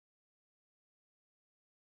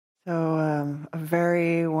A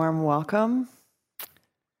very warm welcome.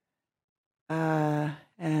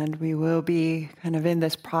 And we will be kind of in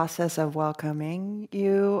this process of welcoming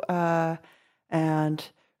you and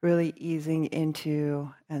really easing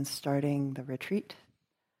into and starting the retreat.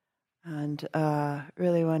 And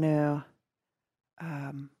really want to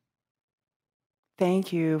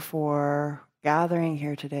thank you for gathering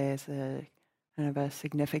here today. It's a kind of a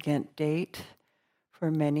significant date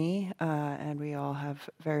for many, and we all have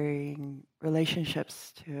varying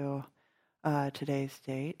relationships to today's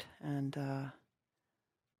date, and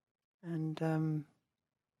I'm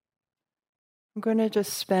going to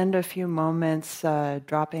just spend a few moments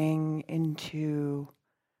dropping into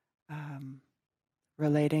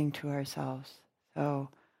relating to ourselves. So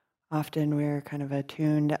often we're kind of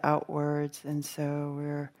attuned outwards, and so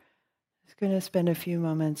we're just going to spend a few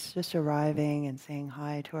moments just arriving and saying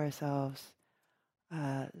hi to ourselves.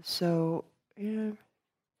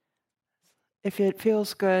 If it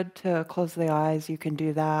feels good to close the eyes, you can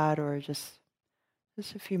do that, or just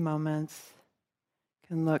a few moments. You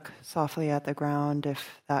can look softly at the ground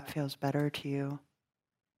if that feels better to you.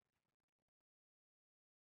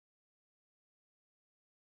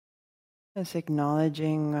 Just maybe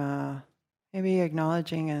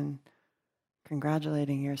acknowledging and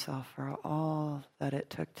congratulating yourself for all that it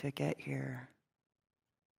took to get here.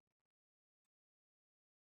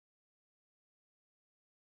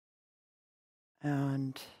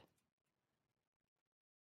 And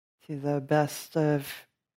to the best of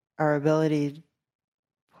our ability,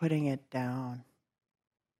 putting it down.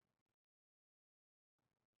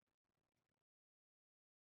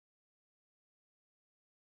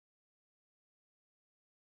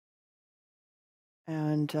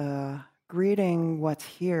 And greeting what's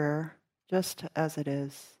here just as it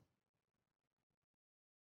is.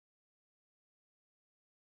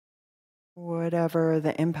 Whatever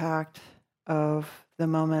the impact of the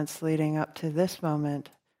moments leading up to this moment,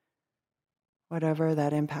 whatever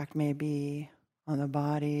that impact may be on the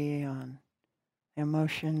body, on the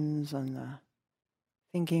emotions, on the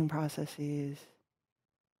thinking processes,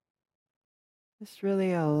 just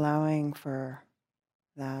really allowing for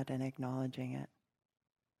that and acknowledging it.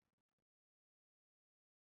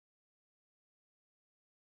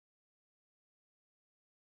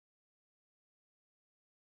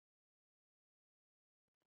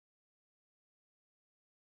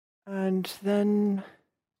 And then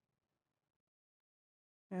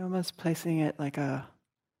almost placing it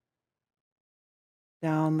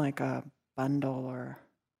down like a bundle or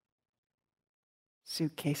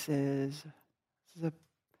suitcases,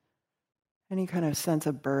 any kind of sense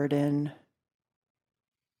of burden.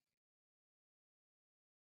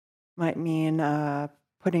 Might mean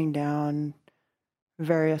putting down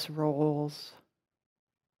various roles,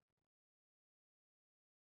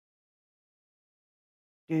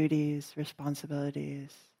 duties,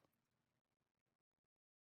 responsibilities,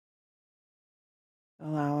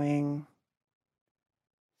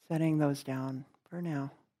 setting those down for now.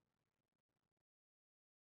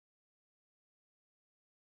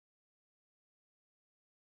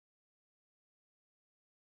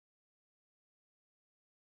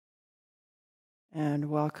 And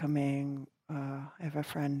welcoming, I have a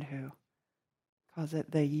friend who calls it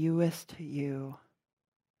the youest you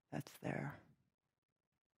that's there.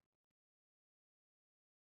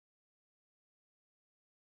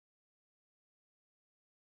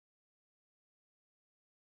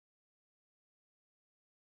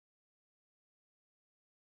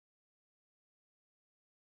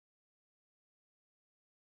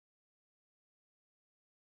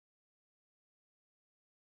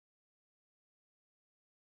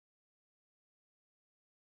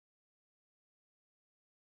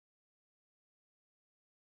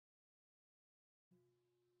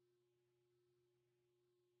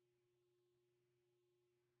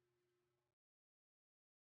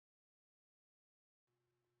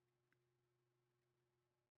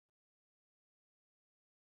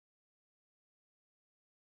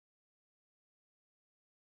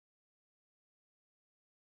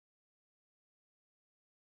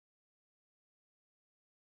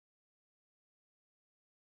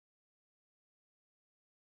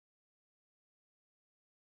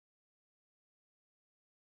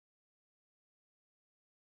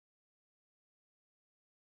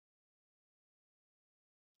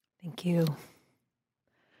 Thank you.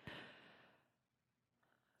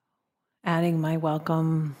 Adding my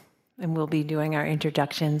welcome, and we'll be doing our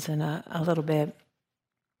introductions in a little bit.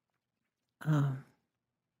 Sorry,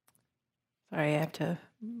 I have to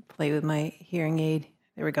play with my hearing aid.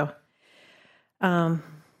 There we go.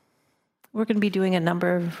 we're going to be doing a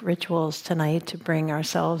number of rituals tonight to bring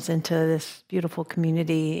ourselves into this beautiful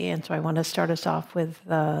community. And so I want to start us off with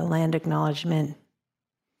land acknowledgement.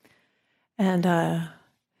 And I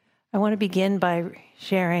want to begin by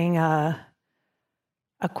sharing a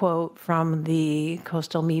quote from the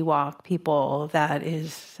coastal Miwok people that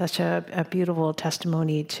is such a beautiful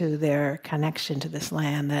testimony to their connection to this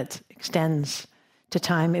land that extends to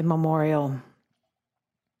time immemorial.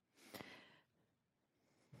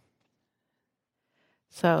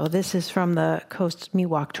 So this is from the Coast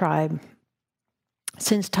Miwok tribe.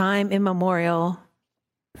 Since time immemorial,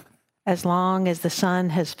 as long as the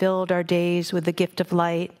sun has filled our days with the gift of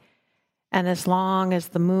light, and as long as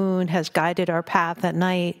the moon has guided our path at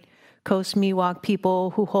night, Coast Miwok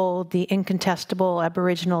people who hold the incontestable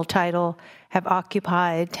Aboriginal title have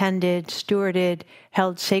occupied, tended, stewarded,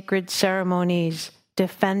 held sacred ceremonies,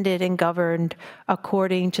 defended and governed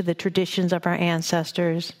according to the traditions of our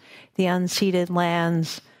ancestors, the unceded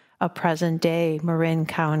lands of present-day Marin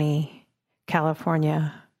County,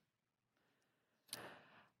 California.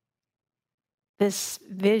 This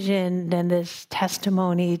vision and this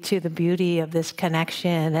testimony to the beauty of this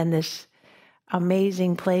connection and this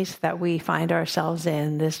amazing place that we find ourselves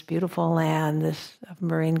in, this beautiful land, this of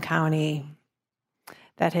Marin County,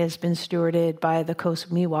 that has been stewarded by the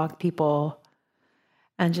Coast Miwok people,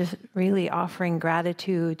 and just really offering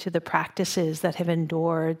gratitude to the practices that have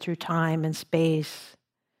endured through time and space,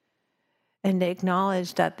 and to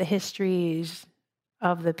acknowledge that the histories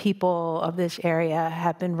of the people of this area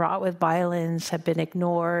have been wrought with violence, have been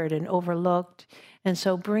ignored and overlooked. And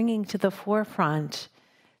so bringing to the forefront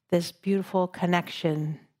this beautiful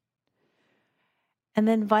connection. And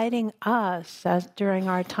then inviting us, as during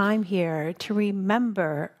our time here, to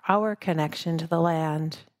remember our connection to the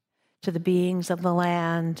land, to the beings of the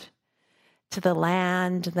land,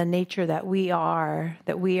 the nature that we are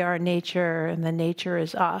nature and the nature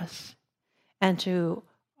is us. And to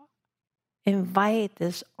invite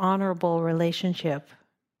this honorable relationship.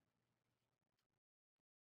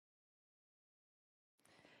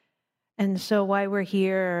 And so while we're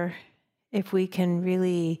here, if we can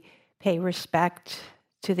really pay respect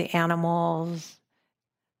to the animals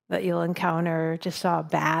that you'll encounter. Just saw a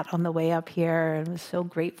bat on the way up here and was so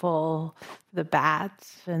grateful for the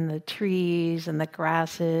bats and the trees and the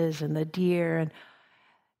grasses and the deer and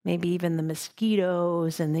maybe even the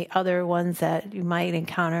mosquitoes and the other ones that you might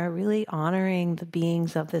encounter, really honoring the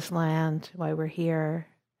beings of this land while we're here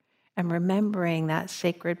and remembering that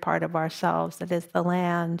sacred part of ourselves that is the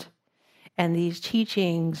land and these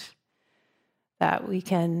teachings that we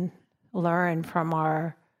can learn from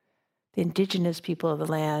the indigenous people of the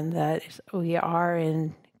land, that we are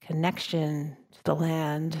in connection to the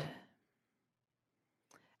land.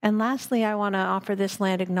 And lastly, I want to offer this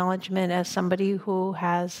land acknowledgement as somebody who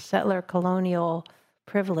has settler colonial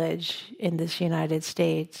privilege in this United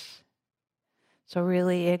States. So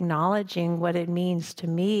really acknowledging what it means to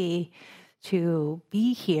me to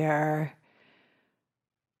be here,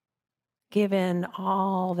 given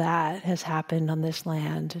all that has happened on this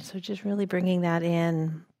land. And so just really bringing that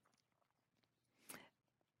in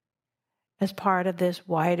as part of this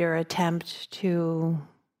wider attempt to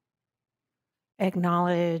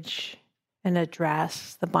acknowledge and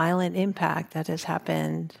address the violent impact that has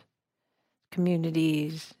happened,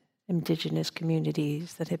 communities, indigenous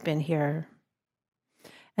communities that have been here,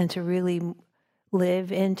 and to really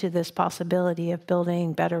live into this possibility of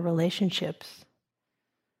building better relationships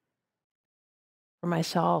for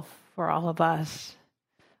myself, for all of us,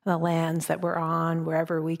 the lands that we're on,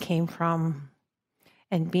 wherever we came from,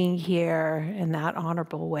 and being here in that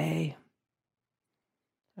honorable way.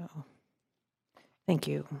 So, thank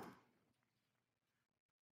you.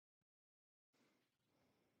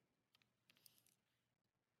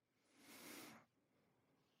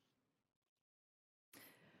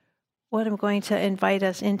 What I'm going to invite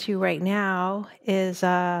us into right now is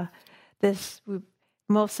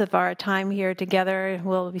most of our time here together,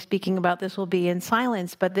 we'll be speaking about this, will be in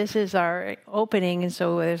silence, but this is our opening, and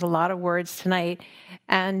so there's a lot of words tonight.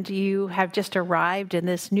 And you have just arrived in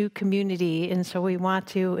this new community, and so we want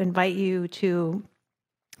to invite you to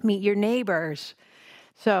meet your neighbors.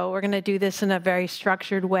 So we're going to do this in a very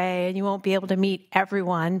structured way, and you won't be able to meet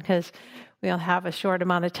everyone because we'll have a short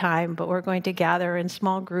amount of time, but we're going to gather in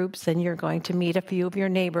small groups, and you're going to meet a few of your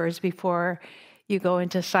neighbors before you go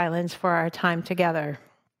into silence for our time together.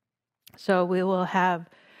 So we will have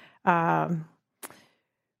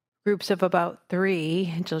groups of about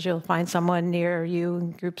 3 until you'll find someone near you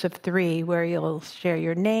in groups of 3 where you'll share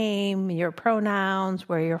your name, your pronouns,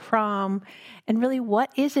 where you're from, and really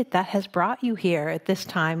what is it that has brought you here at this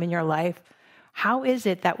time in your life? how is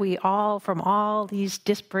it that we all, from all these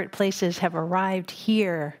disparate places, have arrived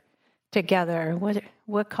here together?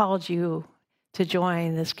 What called you to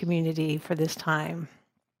join this community for this time?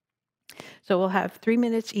 So we'll have 3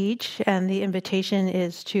 minutes each, and the invitation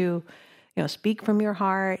is to, speak from your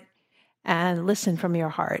heart and listen from your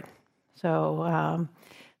heart. So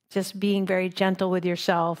just being very gentle with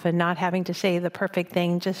yourself and not having to say the perfect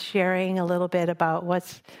thing, just sharing a little bit about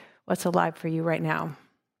what's alive for you right now.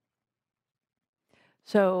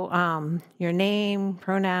 So your name,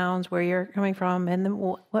 pronouns, where you're coming from, and then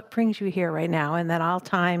what brings you here right now. And then I'll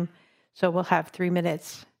time, so we'll have 3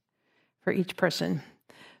 minutes for each person.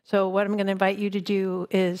 So what I'm going to invite you to do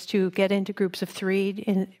is to get into groups of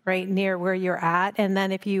 3 right near where you're at. And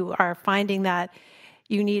then if you are finding that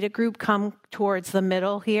you need a group, come towards the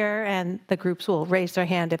middle here, and the groups will raise their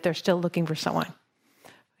hand if they're still looking for someone.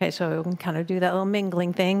 Okay, so we can kind of do that little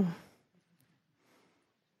mingling thing.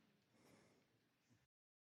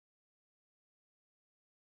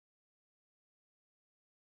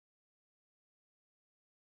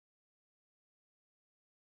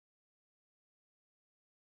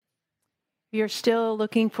 If you're still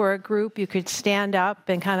looking for a group, you could stand up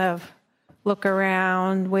and kind of look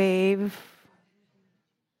around, wave.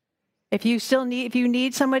 If you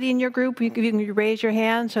need somebody in your group, you can raise your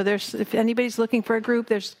hand. So if anybody's looking for a group,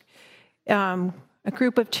 there's a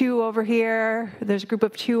group of 2 over here. There's a group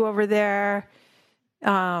of 2 over there.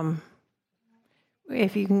 If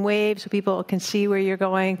you can wave so people can see where you're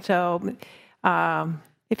going. So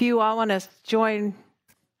if you all want to join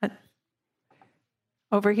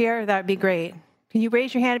over here, that would be great. Can you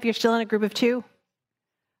raise your hand if you're still in a group of 2?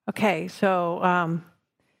 Okay, so, all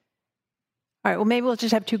right, well, maybe we'll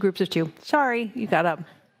just have 2 groups of 2. Sorry, you got up.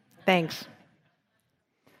 Thanks.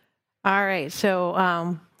 All right,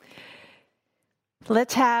 so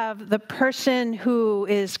let's have the person who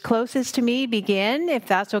is closest to me begin, if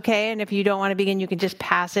that's okay. And if you don't want to begin, you can just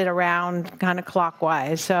pass it around kind of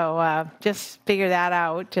clockwise. So just figure that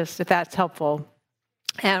out, just if that's helpful.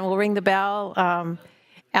 And we'll ring the bell.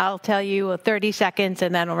 I'll tell you 30 seconds,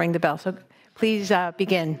 and then we'll ring the bell. So please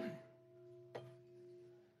begin.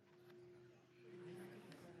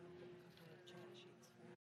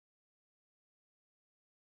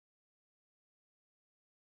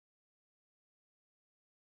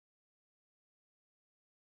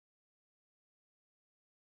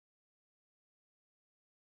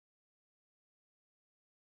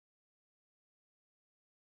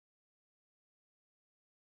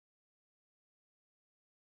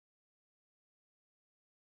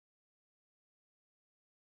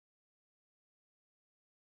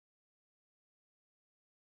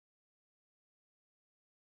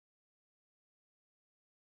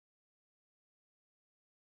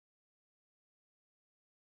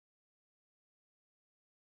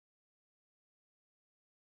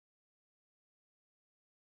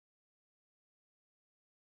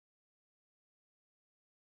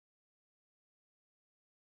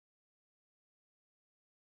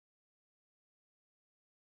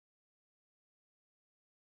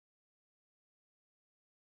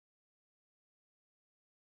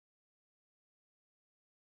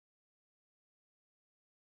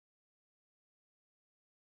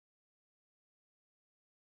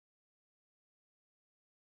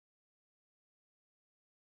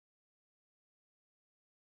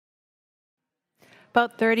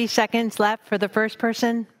 About 30 seconds left for the first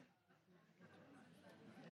person.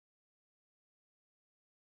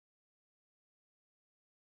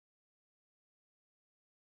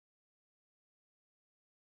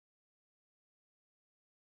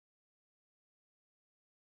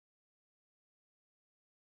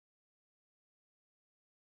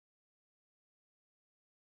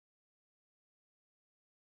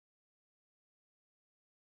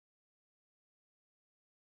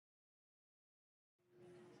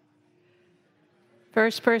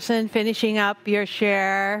 First person finishing up your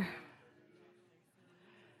share.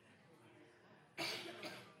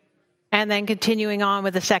 And then continuing on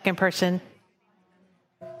with the second person.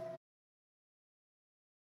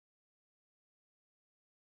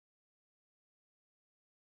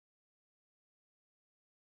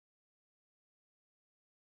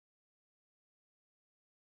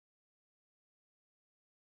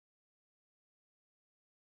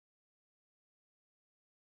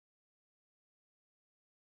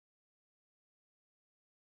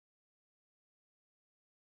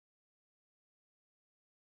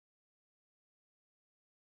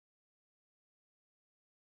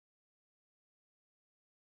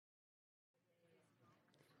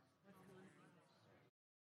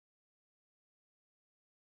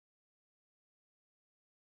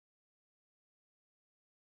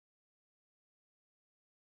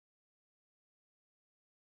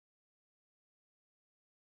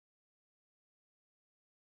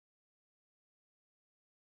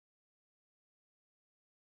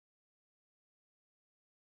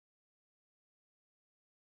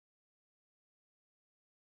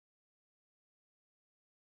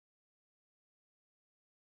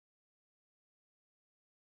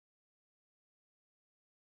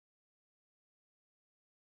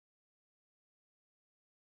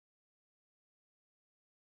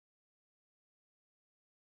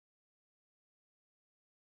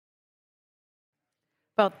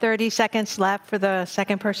 About 30 seconds left for the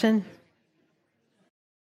second person.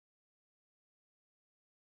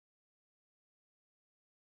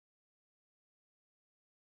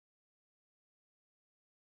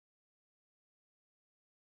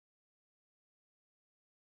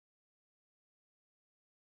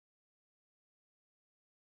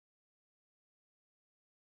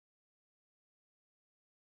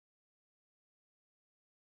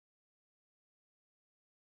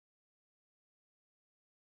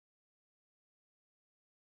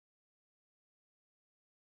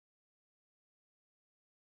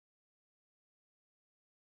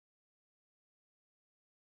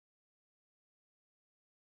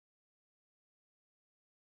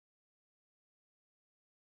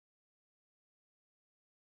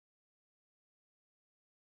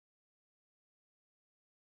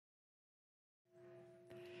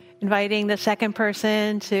 Inviting the second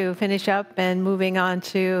person to finish up and moving on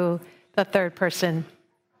to the third person.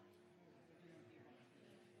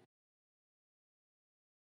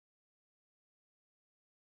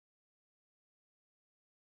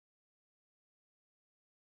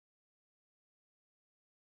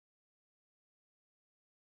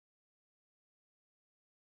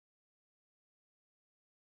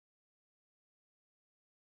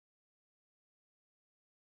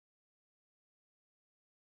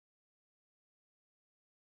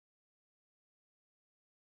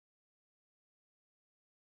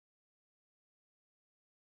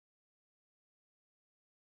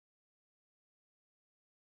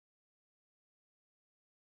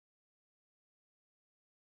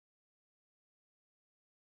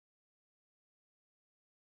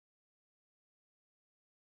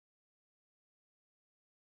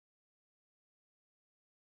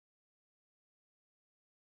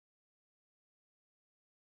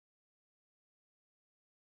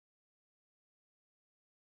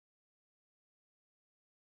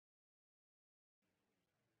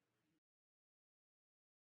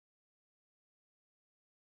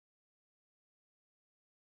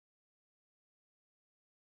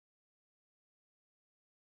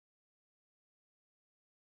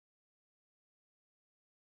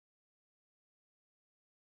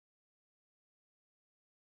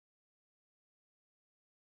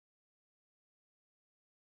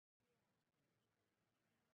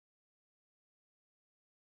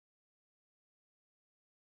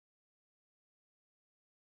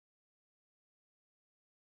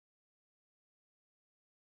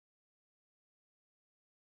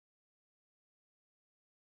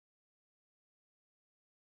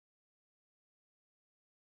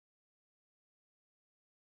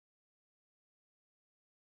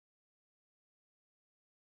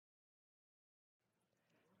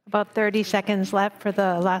 About 30 seconds left for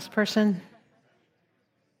the last person.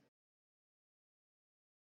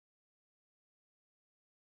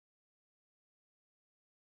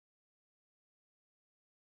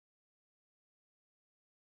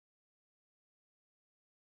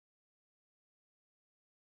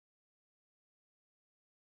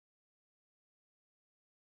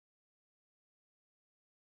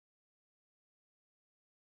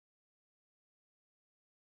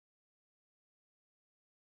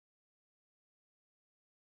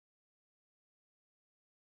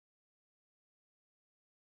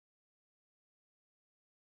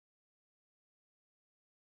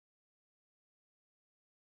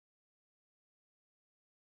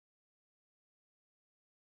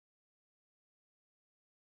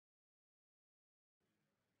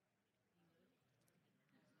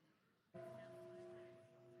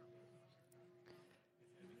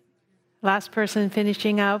 Last person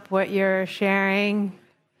finishing up what you're sharing.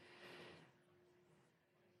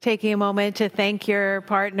 Taking a moment to thank your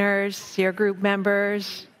partners, your group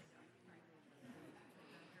members,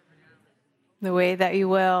 the way that you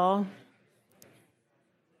will.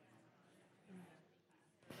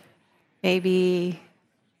 Maybe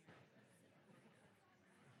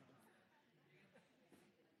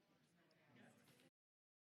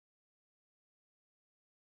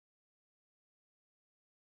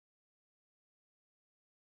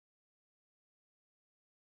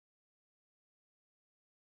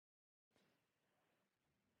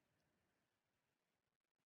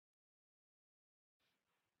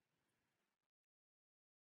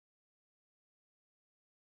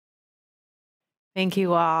thank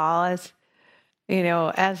you all. As you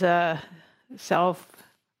know, as a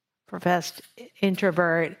self-professed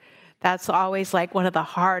introvert, that's always like one of the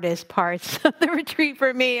hardest parts of the retreat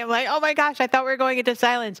for me. I'm like, oh my gosh, I thought we were going into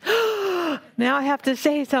silence. Now I have to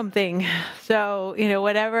say something. So,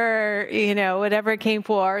 whatever came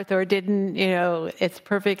forth or didn't, it's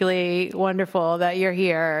perfectly wonderful that you're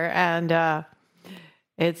here. And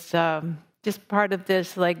it's just part of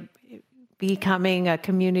this, like, becoming a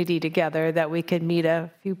community together, that we could meet a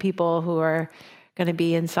few people who are going to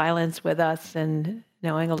be in silence with us and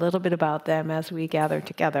knowing a little bit about them as we gather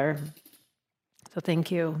together. So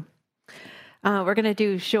thank you. We're going to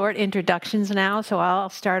do short introductions now, so I'll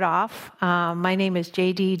start off. My name is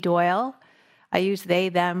J.D. Doyle. I use they,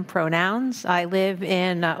 them pronouns. I live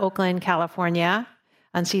in Oakland, California,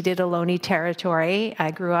 unceded Ohlone territory.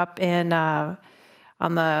 I grew up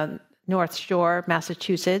on the North Shore,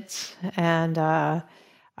 Massachusetts, and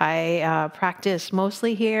I practice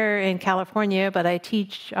mostly here in California, but I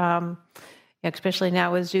teach, especially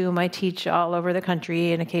now with Zoom, I teach all over the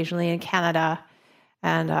country and occasionally in Canada.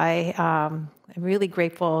 And I'm really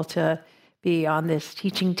grateful to be on this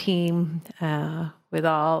teaching team with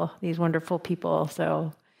all these wonderful people.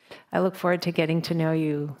 So I look forward to getting to know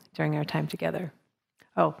you during our time together.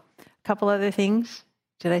 Oh, a couple other things.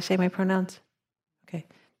 Did I say my pronouns? Okay,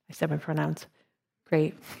 I said my pronouns.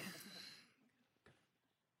 Great.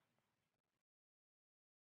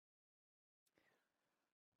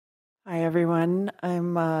 Hi, everyone.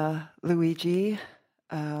 I'm Louije.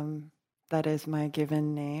 That is my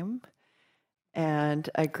given name. And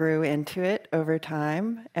I grew into it over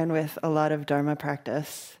time and with a lot of Dharma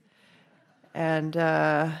practice. And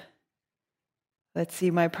let's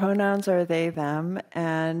see, my pronouns are they, them,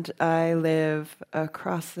 and I live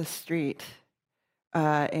across the street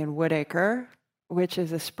in Woodacre, which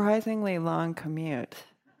is a surprisingly long commute.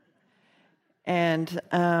 And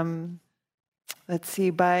let's see,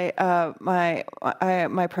 my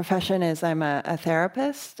profession is I'm a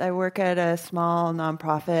therapist. I work at a small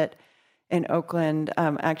nonprofit in Oakland.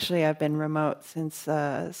 Actually, I've been remote since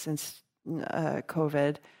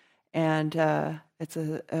COVID, and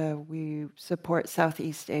we support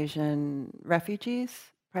Southeast Asian refugees,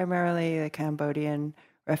 primarily the Cambodian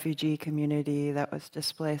refugee community that was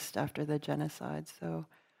displaced after the genocide. So,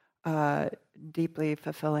 deeply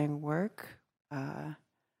fulfilling work,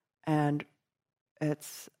 and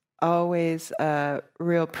it's always a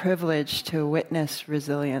real privilege to witness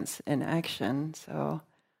resilience in action. So,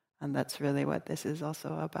 and that's really what this is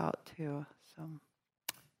also about too. So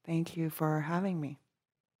thank you for having me.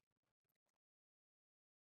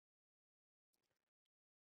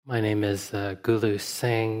 My name is Gullu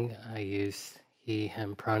Singh. I use he,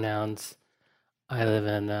 him pronouns. I live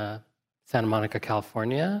in Santa Monica,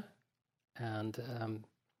 California, and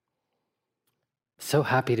so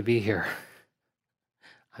happy to be here.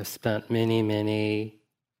 I've spent many, many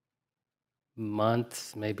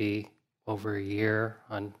months, maybe over a year,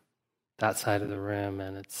 on that side of the room,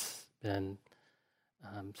 and it's been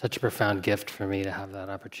such a profound gift for me to have that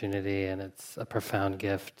opportunity, and it's a profound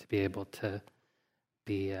gift to be able to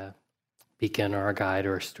be a beacon or a guide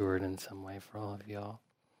or a steward in some way for all of y'all.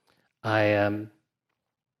 I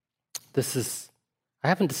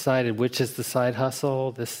haven't decided which is the side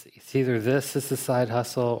hustle. It's either this is the side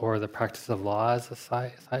hustle or the practice of law is a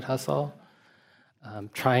side hustle.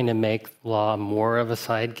 Trying to make law more of a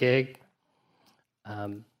side gig.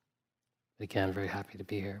 Again, very happy to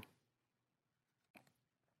be here.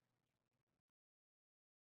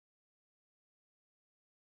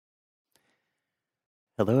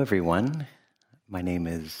 Hello, everyone. My name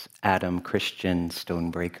is Adam Christian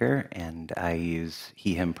Stonebraker, and I use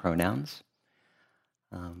he, him pronouns.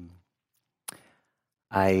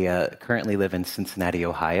 I currently live in Cincinnati,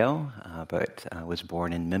 Ohio, but was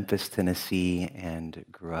born in Memphis, Tennessee, and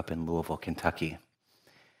grew up in Louisville, Kentucky.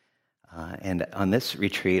 And on this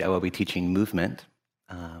retreat, I will be teaching movement,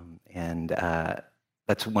 and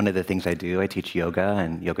that's one of the things I do. I teach yoga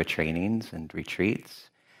and yoga trainings and retreats.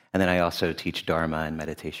 And then I also teach Dharma and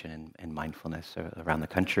meditation and mindfulness around the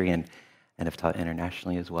country and have taught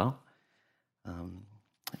internationally as well.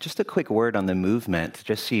 Just a quick word on the movement,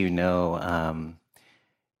 just so you know,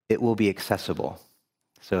 it will be accessible.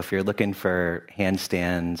 So if you're looking for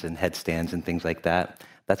handstands and headstands and things like that,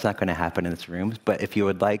 that's not going to happen in this room. But if you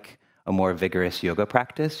would like a more vigorous yoga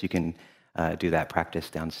practice, you can do that practice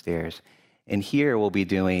downstairs. And here we'll be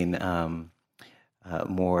doing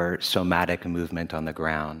more somatic movement on the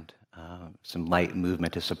ground, some light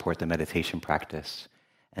movement to support the meditation practice,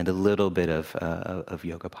 and a little bit of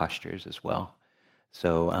yoga postures as well.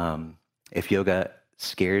 So if yoga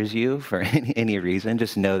scares you for any reason,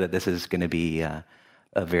 just know that this is going to be a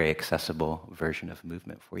very accessible version of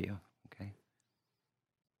movement for you. Okay.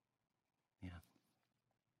 Yeah.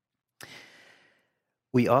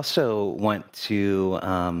 We also want to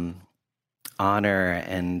honor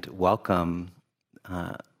and welcome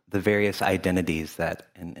the various identities that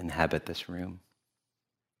inhabit this room.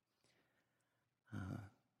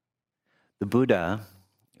 The Buddha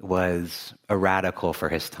was a radical for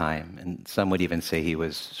his time, and some would even say he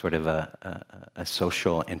was sort of a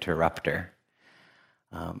social interrupter.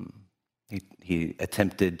 He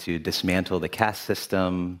attempted to dismantle the caste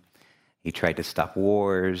system. He tried to stop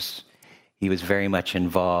wars. He was very much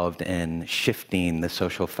involved in shifting the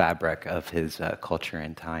social fabric of his culture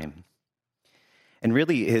and time. And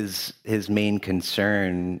really, his main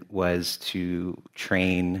concern was to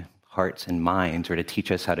train hearts and minds, or to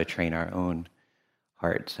teach us how to train our own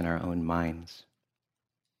hearts and our own minds.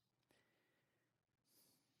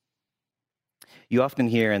 You often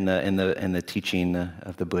hear in the teaching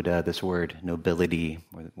of the Buddha this word nobility,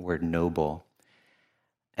 or the word noble.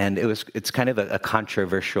 And it's kind of a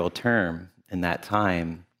controversial term in that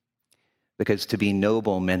time, because to be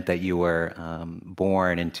noble meant that you were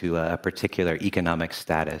born into a particular economic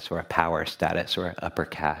status or a power status or an upper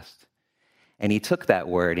caste. And he took that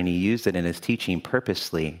word and he used it in his teaching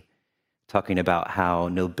purposely, talking about how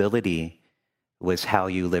nobility was how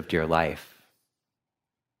you lived your life,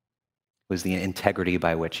 was the integrity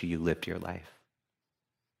by which you lived your life.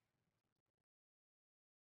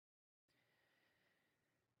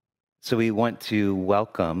 So we want to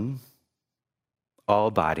welcome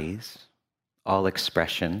all bodies, all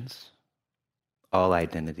expressions, all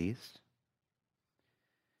identities.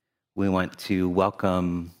 We want to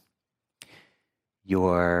welcome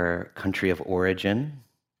your country of origin,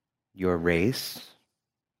 your race,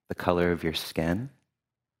 the color of your skin,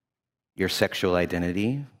 your sexual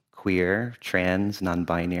identity, queer, trans,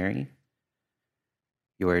 non-binary,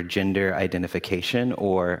 your gender identification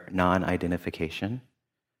or non-identification,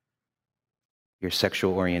 your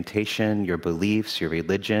sexual orientation, your beliefs, your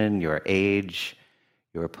religion, your age,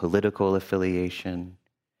 your political affiliation,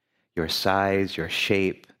 your size, your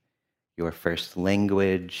shape, your first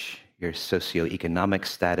language, your socioeconomic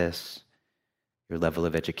status, your level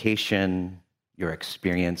of education, your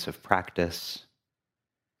experience of practice,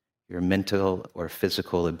 your mental or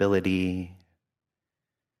physical ability,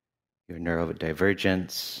 your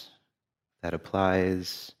neurodivergence, that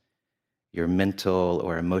applies, your mental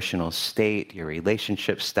or emotional state, your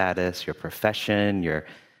relationship status, your profession, your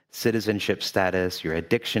citizenship status, your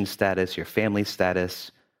addiction status, your family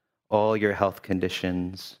status, all your health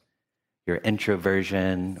conditions, your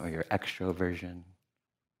introversion or your extroversion.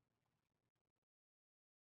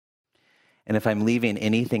 And if I'm leaving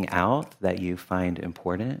anything out that you find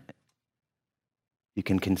important, you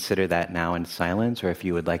can consider that now in silence, or if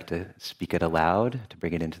you would like to speak it aloud to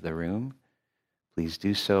bring it into the room, please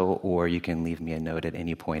do so, or you can leave me a note at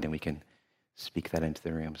any point and we can speak that into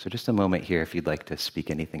the room. So just a moment here if you'd like to speak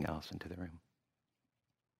anything else into the room.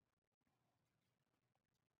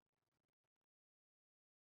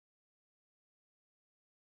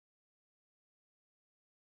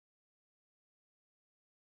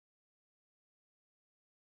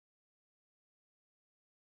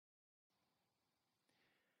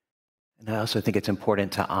 And I also think it's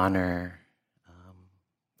important to honor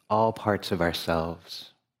all parts of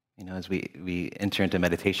ourselves. You know, as we enter into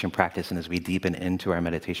meditation practice and as we deepen into our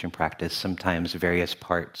meditation practice, sometimes various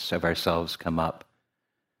parts of ourselves come up.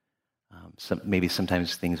 Maybe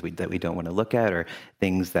sometimes things that we don't want to look at, or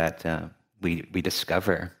things that we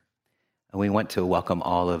discover. And we want to welcome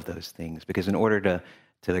all of those things, because in order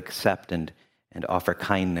to accept and offer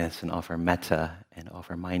kindness and offer metta and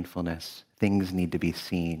offer mindfulness, things need to be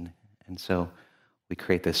seen. And so we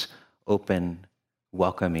create this open,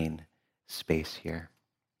 welcoming space here.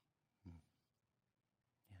 Yeah.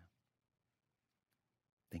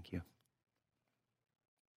 Thank you.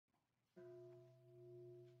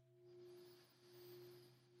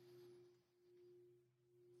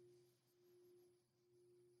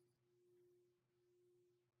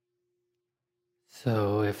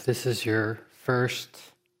 So if this is your first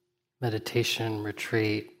meditation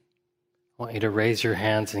retreat, I want you to raise your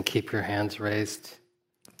hands and keep your hands raised.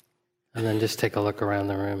 And then just take a look around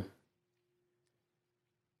the room.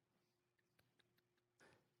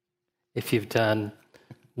 If you've done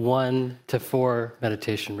 1 to 4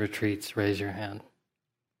 meditation retreats, raise your hand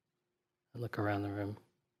and look around the room.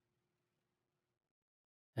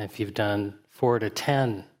 And if you've done 4 to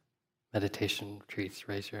 10 meditation retreats,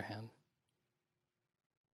 raise your hand.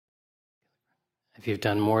 If you've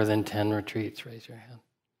done more than 10 retreats, raise your hand.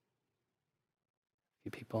 A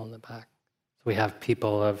few people in the back. So we have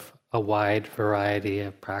people of a wide variety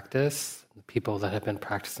of practice, people that have been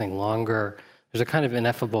practicing longer. There's a kind of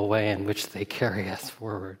ineffable way in which they carry us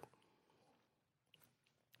forward.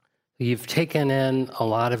 You've taken in a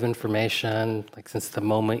lot of information, like since the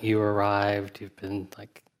moment you arrived, you've been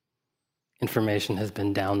like, information has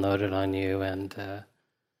been downloaded on you, and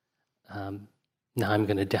now I'm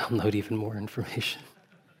going to download even more information.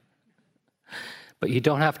 But you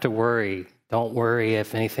don't have to worry. Don't worry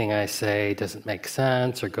if anything I say doesn't make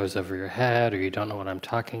sense or goes over your head or you don't know what I'm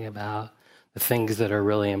talking about. The things that are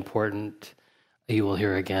really important, you will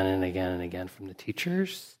hear again and again and again from the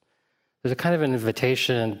teachers. There's a kind of an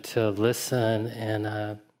invitation to listen in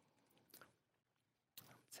a,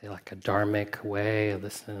 say, like a dharmic way,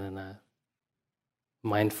 listen in a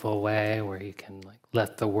mindful way where you can like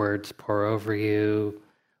let the words pour over you.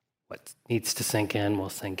 What needs to sink in will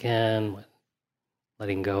sink in.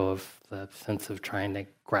 Letting go of the sense of trying to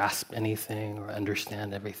grasp anything or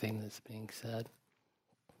understand everything that's being said.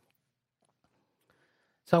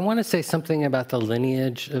 So I want to say something about the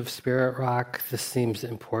lineage of Spirit Rock. This seems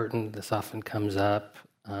important. This often comes up.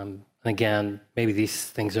 Again, maybe these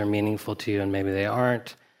things are meaningful to you and maybe they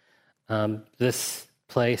aren't. This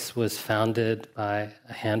place was founded by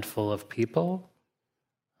a handful of people,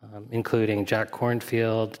 including Jack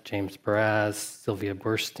Kornfield, James Baraz, Sylvia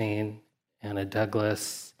Burstein, Anna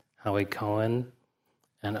Douglas, Howie Cohen,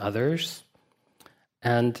 and others.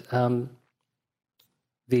 And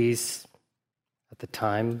these, at the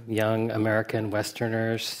time, young American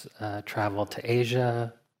Westerners traveled to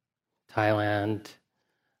Asia, Thailand,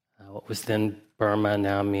 what was then Burma,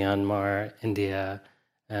 now Myanmar, India,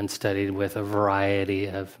 and studied with a variety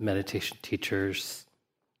of meditation teachers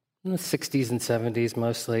in the 60s and 70s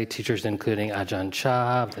mostly, teachers including Ajahn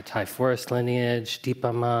Chah of the Thai forest lineage,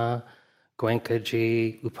 Dipa Ma,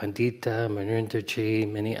 Goenkaji, U Pandita,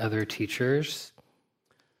 Manindraji, many other teachers.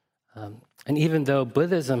 And even though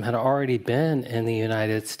Buddhism had already been in the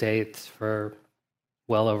United States for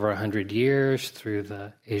well over 100 years through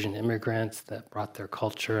the Asian immigrants that brought their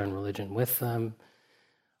culture and religion with them,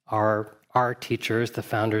 our teachers, the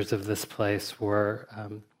founders of this place, were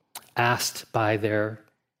asked by their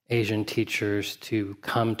Asian teachers to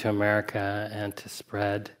come to America and to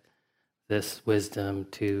spread this wisdom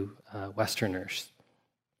to Westerners.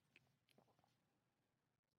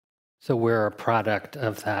 So we're a product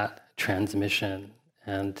of that transmission.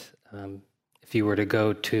 And if you were to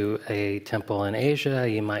go to a temple in Asia,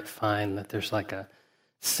 you might find that there's like a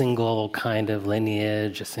single kind of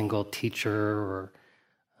lineage, a single teacher, or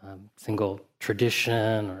single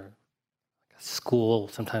tradition, or a school.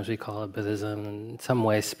 Sometimes we call it Buddhism. And in some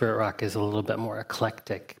ways, Spirit Rock is a little bit more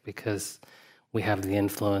eclectic because we have the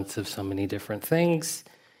influence of so many different things.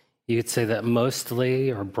 You could say that mostly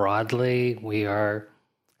or broadly, we are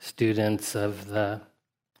students of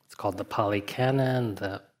it's called the Pali Canon,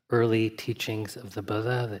 the early teachings of the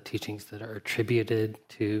Buddha, the teachings that are attributed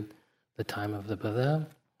to the time of the Buddha.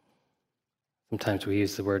 Sometimes we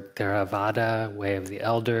use the word Theravada, way of the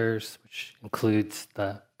elders, which includes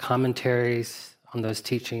the commentaries on those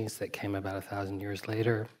teachings that came about 1,000 years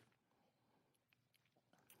later.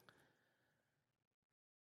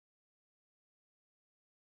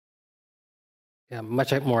 Yeah,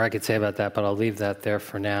 much more I could say about that, but I'll leave that there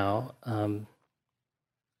for now.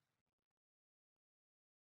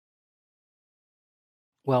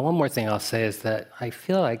 Well, one more thing I'll say is that I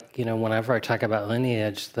feel like, whenever I talk about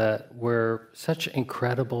lineage, that we're such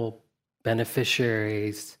incredible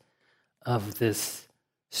beneficiaries of this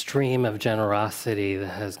stream of generosity that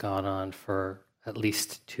has gone on for at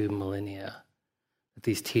least 2 millennia.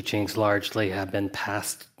 These teachings largely have been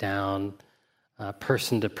passed down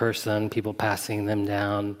person to person, people passing them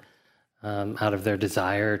down out of their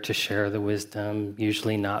desire to share the wisdom,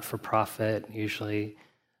 usually not for profit, usually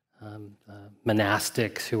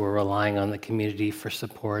monastics who were relying on the community for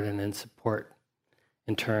support and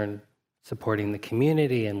in turn, supporting the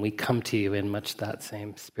community, and we come to you in much that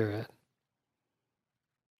same spirit.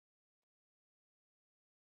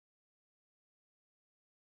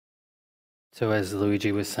 So as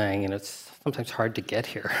Louije was saying, it's sometimes hard to get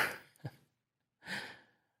here.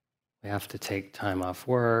 We have to take time off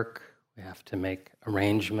work. We have to make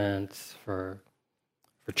arrangements for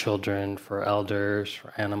children, for elders,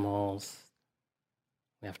 for animals.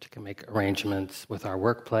 We have to make arrangements with our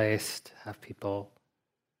workplace to have people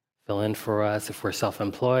fill in for us. If we're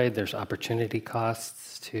self-employed, there's opportunity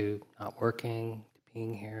costs to not working, to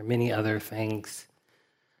being here, many other things.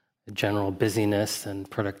 The general busyness and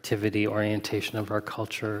productivity orientation of our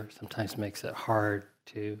culture sometimes makes it hard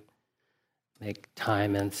to make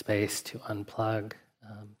time and space to unplug.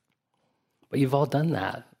 But you've all done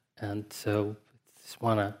that. And so I just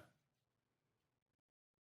want to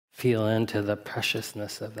feel into the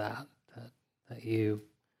preciousness of that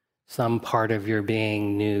some part of your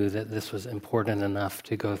being knew that this was important enough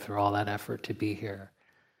to go through all that effort to be here.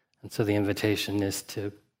 And so the invitation is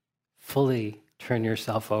to fully turn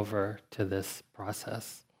yourself over to this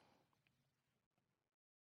process.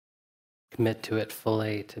 Commit to it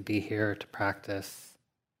fully, to be here, to practice.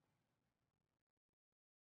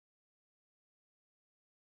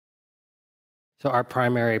 So our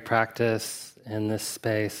primary practice in this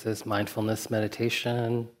space is mindfulness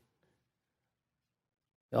meditation.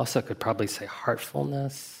 We also could probably say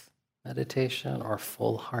heartfulness meditation or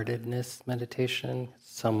full-heartedness meditation.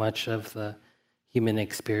 So much of the human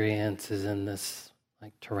experience is in this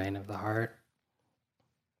terrain of the heart.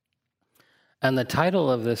 And the title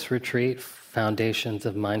of this retreat, Foundations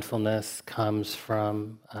of Mindfulness, comes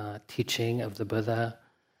from teaching of the Buddha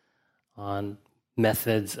on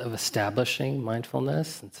methods of establishing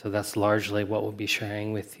mindfulness. And so that's largely what we'll be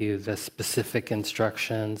sharing with you, the specific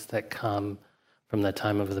instructions that come from the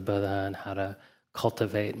time of the Buddha and how to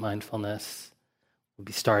cultivate mindfulness. We'll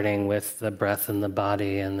be starting with the breath in the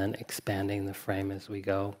body and then expanding the frame as we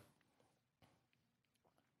go.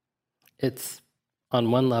 It's,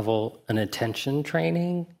 on one level, an attention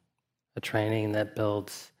training, a training that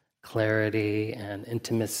builds clarity and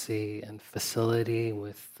intimacy and facility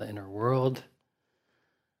with the inner world.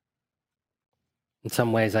 In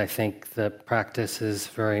some ways, I think the practice is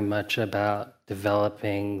very much about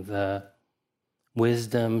developing the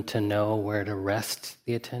wisdom to know where to rest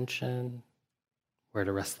the attention, where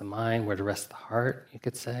to rest the mind, where to rest the heart, you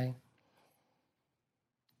could say.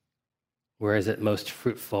 Where is it most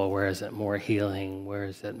fruitful? Where is it more healing? Where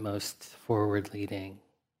is it most forward-leading?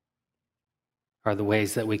 Are the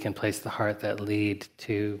ways that we can place the heart that lead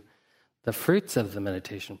to the fruits of the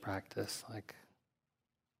meditation practice, like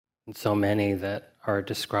and so many that are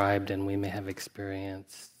described and we may have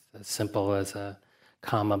experienced, as simple as a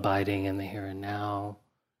calm abiding in the here and now,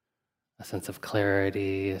 a sense of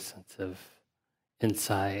clarity, a sense of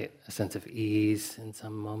insight, a sense of ease in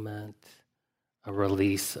some moment, a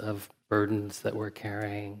release of burdens that we're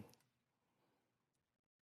carrying,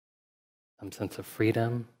 some sense of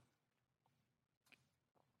freedom.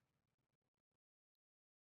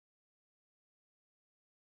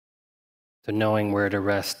 So knowing where to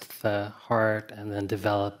rest the heart and then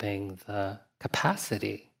developing the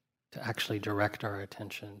capacity to actually direct our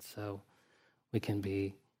attention. So we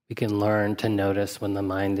can learn to notice when the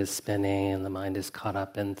mind is spinning and the mind is caught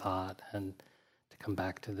up in thought and to come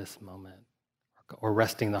back to this moment. Or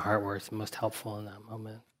resting the heart where it's most helpful in that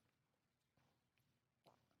moment.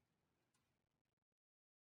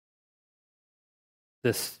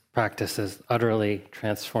 This practice has utterly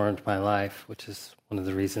transformed my life, which is one of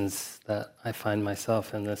the reasons that I find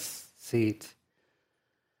myself in this seat.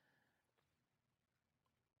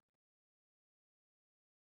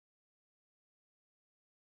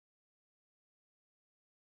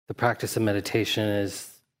 The practice of meditation is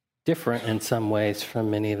different in some ways from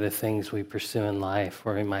many of the things we pursue in life,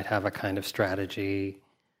 where we might have a kind of strategy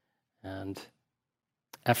and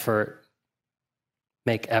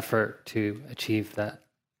make effort to achieve that,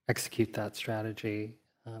 execute that strategy.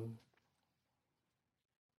 And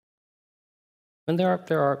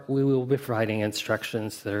we will be providing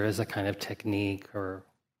instructions. There is a kind of technique or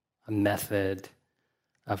a method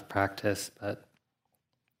of practice, but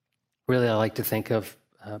really I like to think of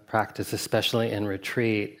practice, especially in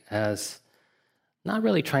retreat, as not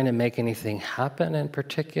really trying to make anything happen in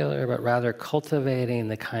particular, but rather cultivating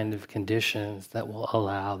the kind of conditions that will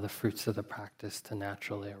allow the fruits of the practice to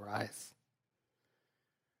naturally arise.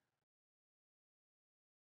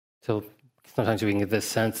 So sometimes we can get this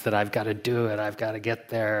sense that I've got to do it, I've got to get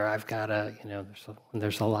there, I've got to,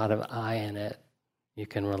 there's a lot of I in it. You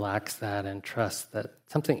can relax that and trust that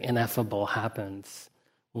something ineffable happens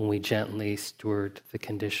when we gently steward the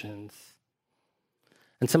conditions.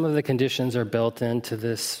 And some of the conditions are built into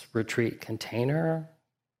this retreat container,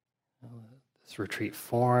 this retreat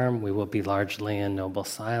form. We will be largely in noble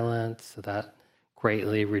silence, so that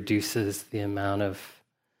greatly reduces the amount of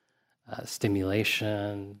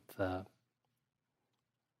stimulation, the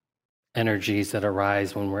energies that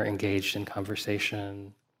arise when we're engaged in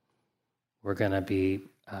conversation. We're going to be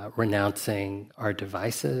renouncing our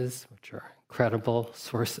devices, which are an incredible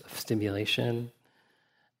source of stimulation.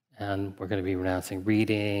 And we're going to be renouncing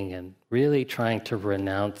reading and really trying to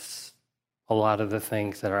renounce a lot of the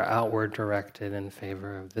things that are outward directed in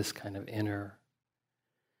favor of this kind of inner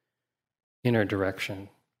direction.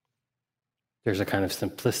 There's a kind of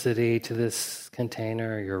simplicity to this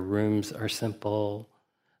container. Your rooms are simple.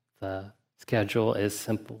 The schedule is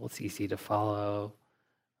simple. It's easy to follow.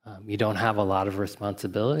 You don't have a lot of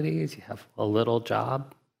responsibilities. You have a little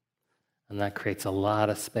job. And that creates a lot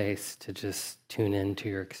of space to just tune into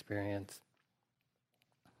your experience.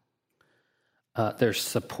 There's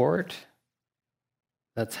support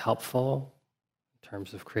that's helpful in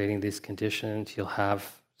terms of creating these conditions. You'll have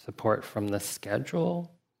support from the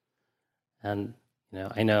schedule. And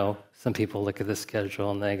I know some people look at the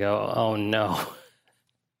schedule and they go, oh no,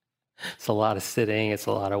 it's a lot of sitting, it's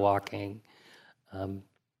a lot of walking. The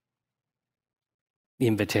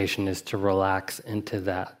invitation is to relax into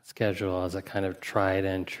that schedule as a kind of tried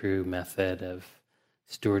and true method of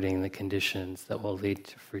stewarding the conditions that will lead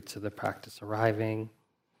to fruits of the practice arriving.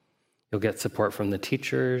 You'll get support from the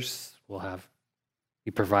teachers. We'll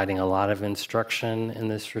be providing a lot of instruction in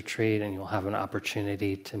this retreat, and you'll have an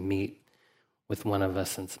opportunity to meet with one of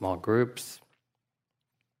us in small groups.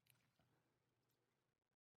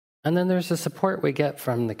 And then there's the support we get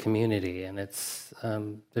from the community, and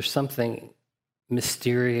there's something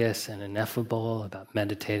mysterious and ineffable about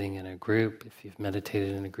meditating in a group. If you've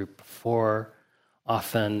meditated in a group before,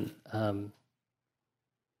 often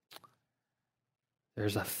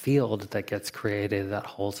there's a field that gets created that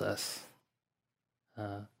holds us.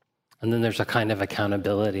 And then there's a kind of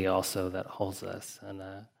accountability also that holds us, and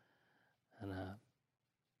a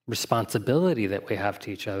responsibility that we have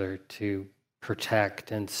to each other to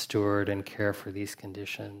protect and steward and care for these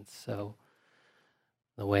conditions. So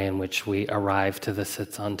the way in which we arrive to the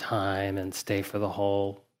sits on time and stay for the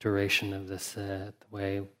whole duration of the sit, the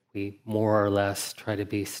way we more or less try to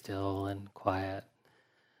be still and quiet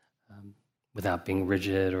without being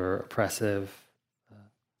rigid or oppressive.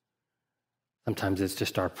 Sometimes it's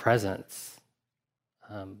just our presence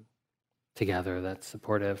together that's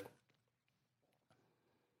supportive.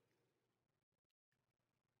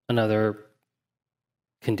 Another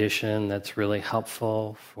condition that's really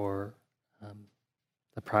helpful for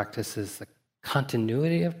the practice is the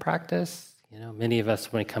continuity of practice. Many of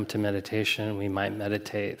us, when we come to meditation, we might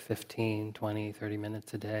meditate 15, 20, 30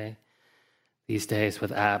 minutes a day. These days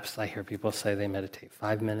with apps, I hear people say they meditate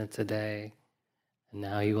 5 minutes a day. And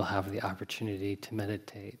now you will have the opportunity to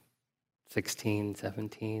meditate 16,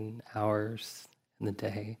 17 hours in the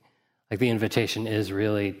day. Like, the invitation is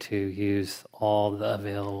really to use all the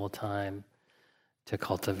available time to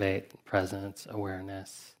cultivate presence,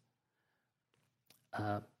 awareness.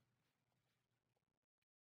 The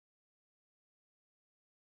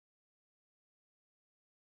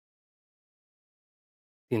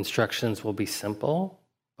instructions will be simple,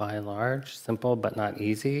 by and large, simple but not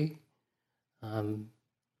easy.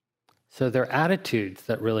 So they're attitudes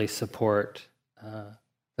that really support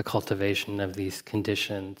the cultivation of these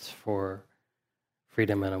conditions for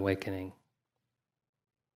freedom and awakening.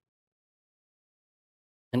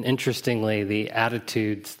 And interestingly, the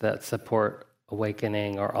attitudes that support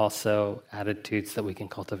awakening are also attitudes that we can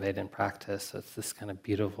cultivate in practice. So it's this kind of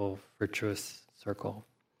beautiful, virtuous circle.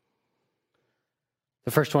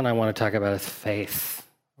 The first one I want to talk about is faith,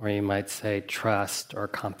 or you might say trust or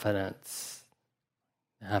confidence.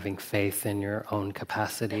 Having faith in your own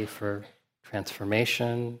capacity for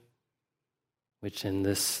transformation, which in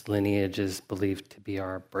this lineage is believed to be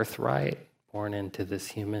our birthright, born into this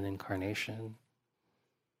human incarnation.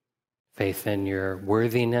 Faith in your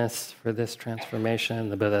worthiness for this transformation.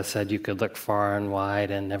 The Buddha said you could look far and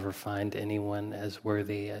wide and never find anyone as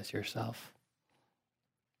worthy as yourself.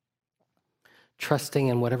 Trusting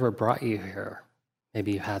in whatever brought you here.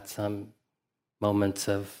 Maybe you had some moments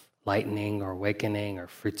of lightening or awakening or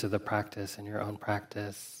fruits of the practice in your own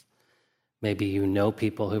practice. Maybe you know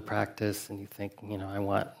people who practice and you think, I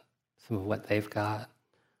want some of what they've got.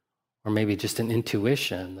 Or maybe just an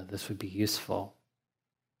intuition that this would be useful.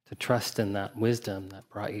 To trust in that wisdom that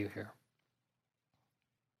brought you here.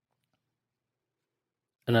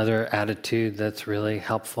 Another attitude that's really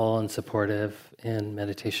helpful and supportive in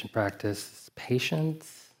meditation practice is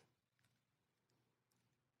patience.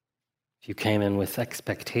 If you came in with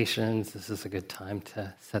expectations, this is a good time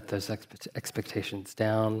to set those expectations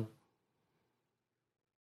down.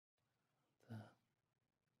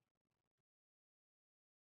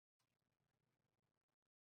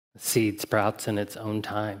 The seed sprouts in its own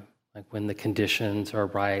time. Like, when the conditions are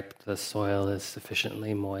ripe, the soil is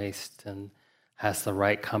sufficiently moist and has the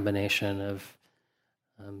right combination of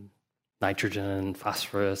nitrogen and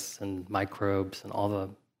phosphorus and microbes and all the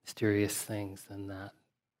mysterious things, then that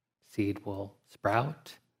seed will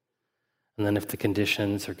sprout. And then if the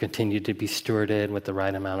conditions are continued to be stewarded with the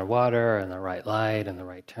right amount of water and the right light and the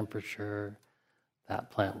right temperature,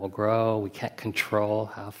 that plant will grow. We can't control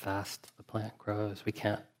how fast the plant grows. We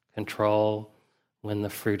can't control when the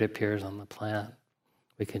fruit appears on the plant.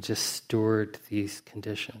 We can just steward these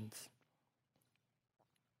conditions.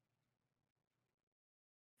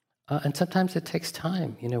 And sometimes it takes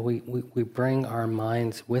time. We bring our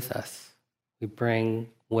minds with us. We bring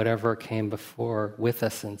whatever came before with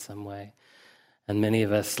us in some way. And many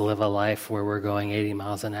of us live a life where we're going 80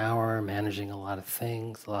 miles an hour, managing a lot of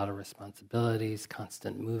things, a lot of responsibilities,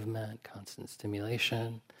 constant movement, constant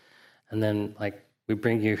stimulation. And then, we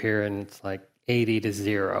bring you here and it's 80 to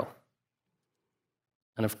 0.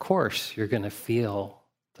 And of course, you're going to feel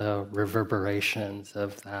the reverberations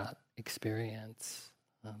of that experience.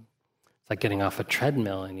 It's like getting off a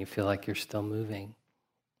treadmill and you feel like you're still moving.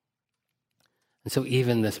 And so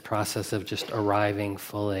even this process of just arriving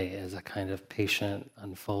fully is a kind of patient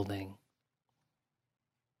unfolding.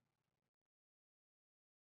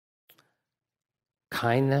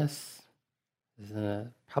 Kindness is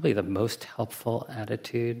probably the most helpful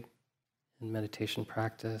attitude in meditation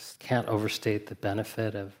practice. Can't overstate the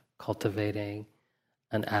benefit of cultivating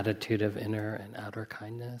an attitude of inner and outer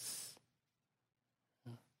kindness.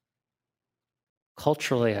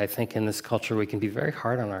 Culturally, I think in this culture we can be very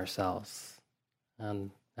hard on ourselves.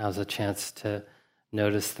 And now's a chance to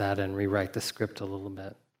notice that and rewrite the script a little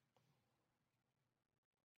bit.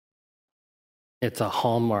 It's a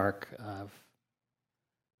hallmark of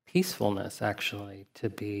peacefulness, actually, to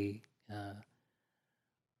be, I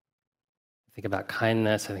think about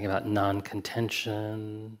kindness, I think about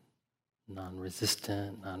non-contention,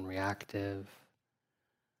 non-resistant, non-reactive.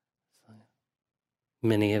 So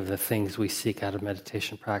many of the things we seek out of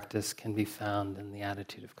meditation practice can be found in the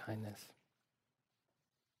attitude of kindness.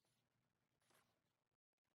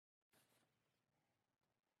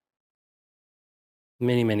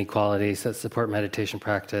 Many, many qualities that support meditation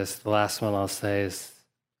practice. The last one I'll say is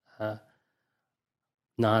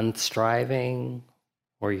non-striving,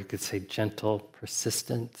 or you could say gentle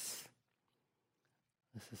persistence.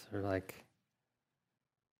 This is sort of like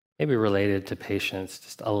maybe related to patience,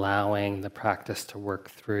 just allowing the practice to work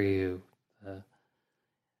through you.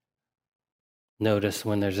 Notice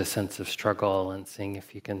when there's a sense of struggle and seeing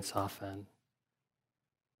if you can soften.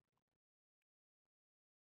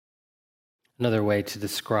 Another way to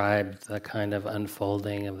describe the kind of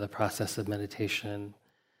unfolding of the process of meditation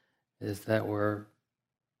is that we're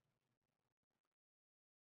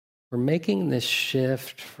making this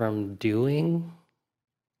shift from doing,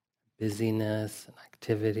 busyness and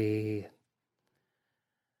activity,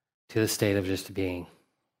 to the state of just being.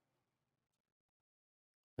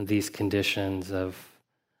 And these conditions of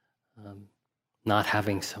not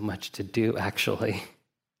having so much to do actually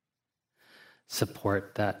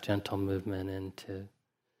support that gentle movement into.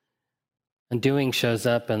 And doing shows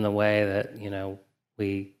up in the way that,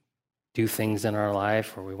 we do things in our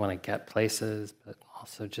life or we want to get places, but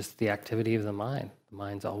also just the activity of the mind. The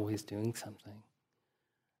mind's always doing something.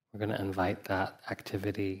 We're going to invite that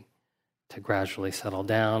activity to gradually settle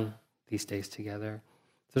down these days together.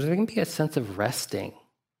 So there can be a sense of resting.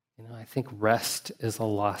 I think rest is a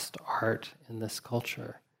lost art in this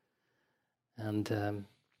culture. And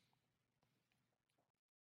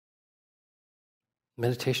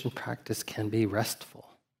meditation practice can be restful.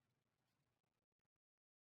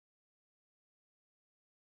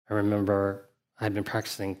 I remember I'd been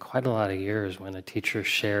practicing quite a lot of years when a teacher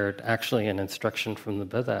shared actually an instruction from the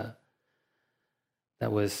Buddha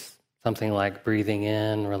that was something like breathing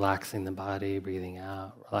in, relaxing the body, breathing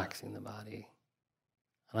out, relaxing the body.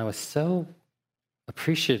 And I was so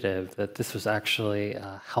appreciative that this was actually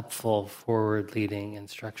a helpful, forward-leading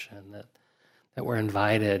instruction, that we're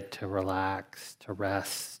invited to relax, to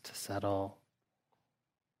rest, to settle.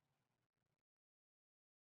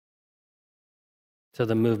 So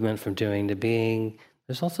the movement from doing to being,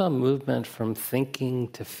 there's also a movement from thinking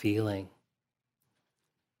to feeling.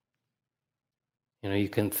 You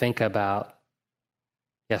can think about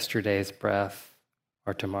yesterday's breath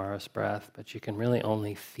or tomorrow's breath, but you can really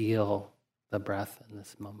only feel the breath in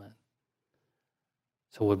this moment.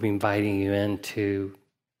 So we'll be inviting you into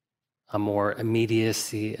a more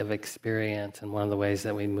immediacy of experience, and one of the ways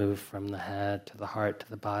that we move from the head to the heart to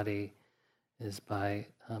the body is by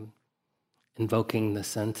invoking the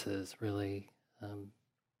senses, really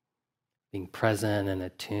being present and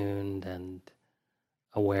attuned and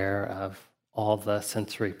aware of all the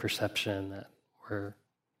sensory perception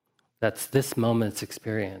that's this moment's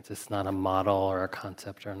experience. It's not a model or a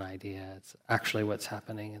concept or an idea. It's actually what's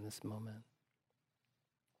happening in this moment.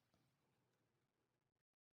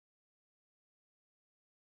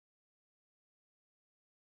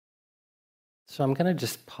 So I'm going to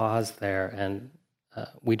just pause there, and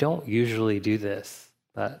we don't usually do this,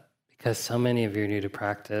 but because so many of you are new to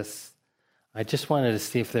practice, I just wanted to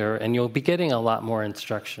see if and you'll be getting a lot more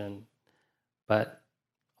instruction, but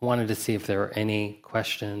I wanted to see if there were any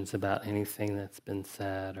questions about anything that's been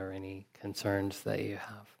said or any concerns that you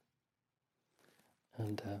have.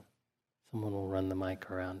 And someone will run the mic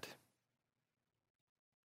around.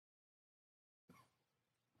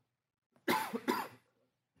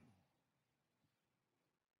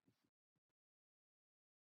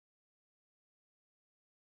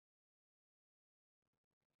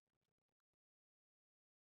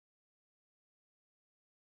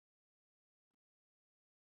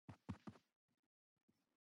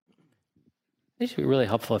 It would be really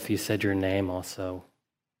helpful if you said your name also.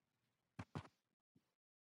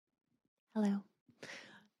 Hello.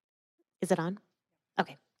 Is it on?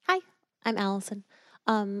 Okay. Hi, I'm Allison.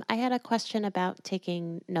 I had a question about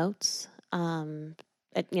taking notes.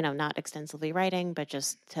 Not extensively writing, but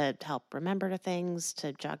just to help remember things,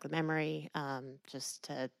 to jog the memory,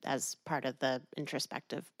 as part of the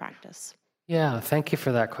introspective practice. Yeah, thank you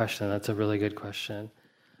for that question. That's a really good question.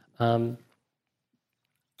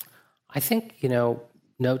 I think,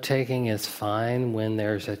 note-taking is fine when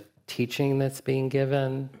there's a teaching that's being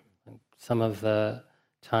given. Some of the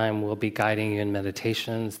time we'll be guiding you in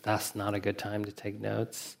meditations. That's not a good time to take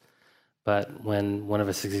notes. But when one of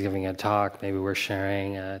us is giving a talk, maybe we're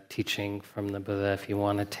sharing a teaching from the Buddha. If you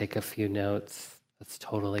want to take a few notes, that's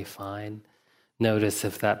totally fine. Notice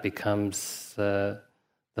if that becomes the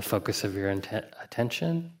focus of your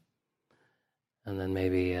attention, and then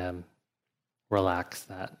maybe relax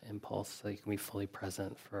that impulse so you can be fully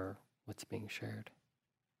present for what's being shared.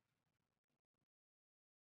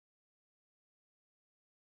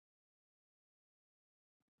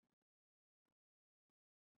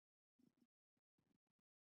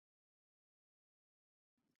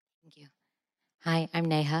 Thank you. Hi, I'm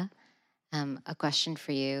Neha. A question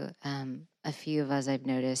for you. A few of us I've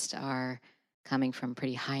noticed are coming from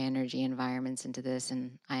pretty high energy environments into this,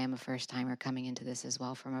 and I am a first timer coming into this as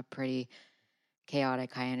well from a pretty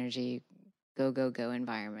chaotic, high energy, go, go, go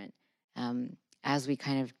environment. As we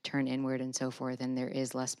kind of turn inward and so forth, and there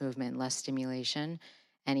is less movement, less stimulation,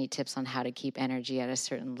 any tips on how to keep energy at a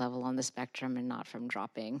certain level on the spectrum and not from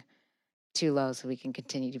dropping too low so we can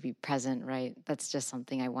continue to be present, right? That's just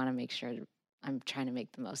something I want to make sure I'm trying to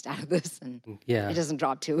make the most out of this and it doesn't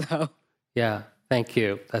drop too low. Yeah, thank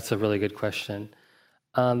you. That's a really good question.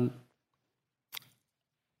 My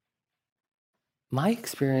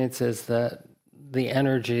experience is that the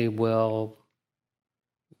energy will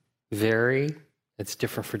vary. It's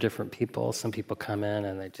different for different people. Some people come in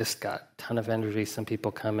and they just got a ton of energy. Some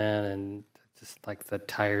people come in and just like the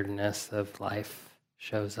tiredness of life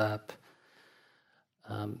shows up.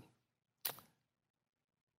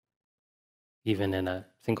 Even in a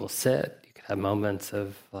single sit, you could have moments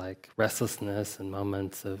of like restlessness and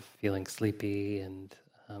moments of feeling sleepy. And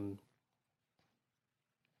I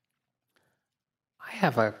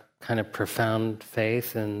have a kind of profound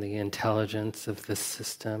faith in the intelligence of this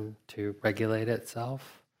system to regulate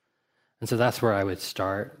itself. And so that's where I would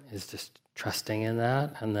start, is just trusting in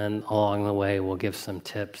that. And then along the way, we'll give some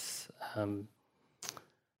tips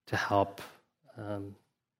to help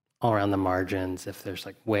all around the margins if there's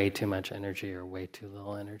like way too much energy or way too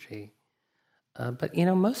little energy. But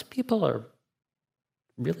most people are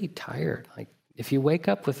really tired. Like if you wake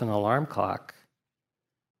up with an alarm clock,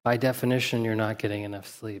 by definition, you're not getting enough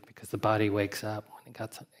sleep because the body wakes up when it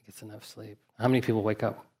gets enough sleep. How many people wake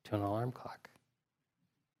up to an alarm clock?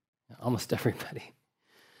 Almost everybody.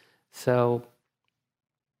 So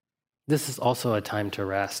this is also a time to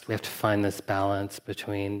rest. We have to find this balance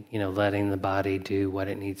between, letting the body do what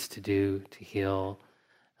it needs to do to heal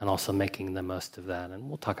and also making the most of that. And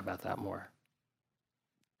we'll talk about that more.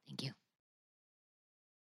 Thank you.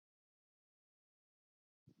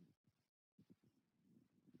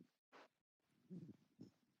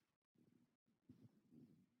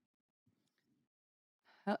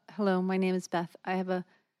 Hello, my name is Beth. I have a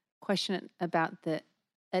question about the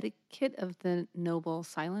etiquette of the noble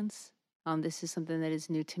silence. This is something that is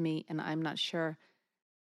new to me, and I'm not sure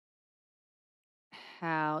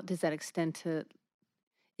how does that extend to,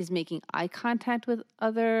 is making eye contact with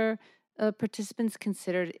other participants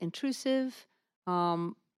considered intrusive?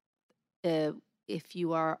 If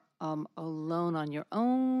you are alone on your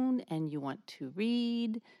own and you want to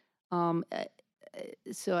read,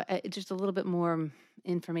 just a little bit more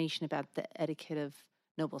information about the etiquette of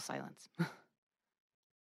noble silence.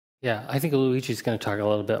 Yeah, I think Louije is going to talk a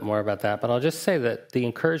little bit more about that, but I'll just say that the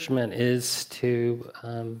encouragement is to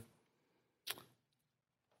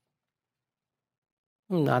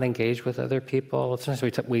not engage with other people.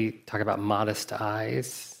 Sometimes we talk about modest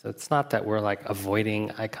eyes. So it's not that we're like avoiding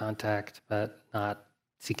eye contact, but not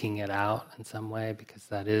seeking it out in some way, because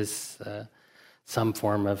that is some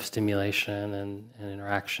form of stimulation and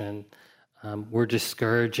interaction. We're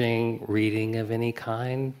discouraging reading of any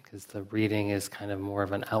kind because the reading is kind of more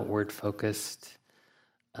of an outward-focused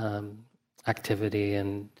activity,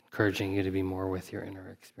 and encouraging you to be more with your inner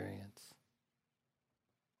experience.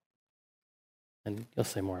 And you'll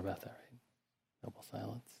say more about that, right? Noble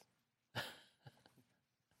silence.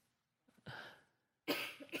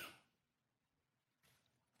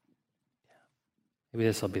 Maybe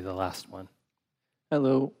this will be the last one.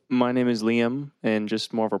 Hello, my name is Liam, and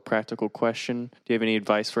just more of a practical question. Do you have any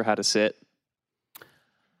advice for how to sit?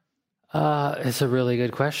 It's a really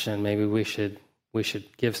good question. Maybe we should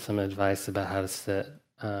give some advice about how to sit.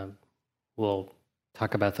 We'll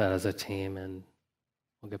talk about that as a team, and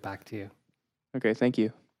we'll get back to you. Okay, thank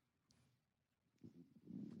you.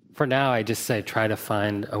 For now, I just say try to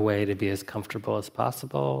find a way to be as comfortable as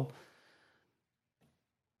possible.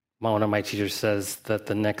 One of my teachers says that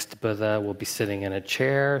the next Buddha will be sitting in a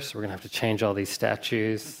chair, so we're going to have to change all these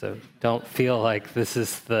statues. So don't feel like this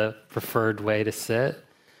is the preferred way to sit.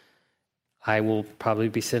 I will probably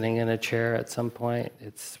be sitting in a chair at some point.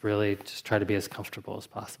 It's really just try to be as comfortable as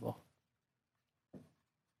possible.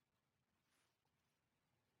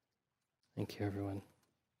 Thank you, everyone.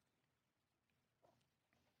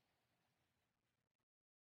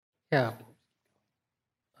 Yeah.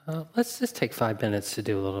 Let's just take 5 minutes to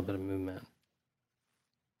do a little bit of movement.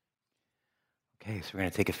 Okay, so we're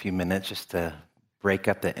going to take a few minutes just to break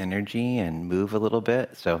up the energy and move a little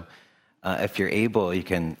bit. So if you're able, you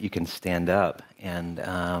can stand up. And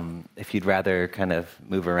if you'd rather kind of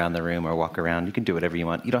move around the room or walk around, you can do whatever you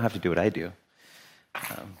want. You don't have to do what I do.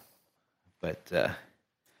 But yeah,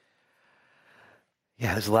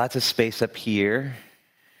 there's lots of space up here.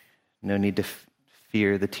 No need to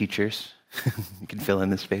fear the teachers. You can fill in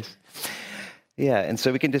the space. Yeah, and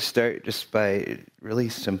so we can just start just by really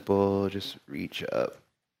simple, just reach up.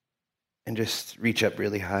 And just reach up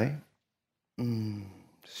really high.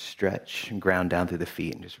 Stretch and ground down through the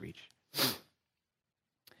feet and just reach.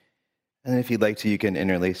 And if you'd like to, you can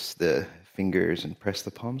interlace the fingers and press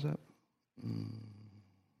the palms up. And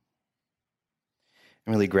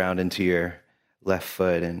really ground into your left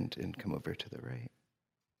foot and come over to the right.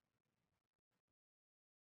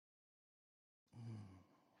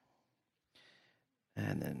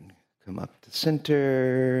 And then come up to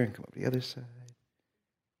center and come up to the other side.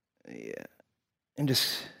 Yeah. And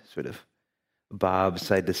just sort of bob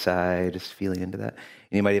side to side, just feeling into that.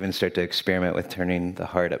 And you might even start to experiment with turning the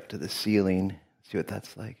heart up to the ceiling, see what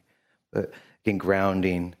that's like. But again,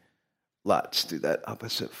 grounding lots through that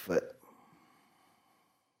opposite foot.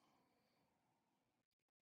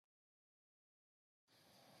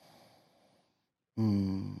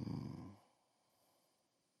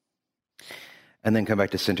 And then come back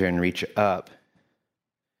to center and reach up.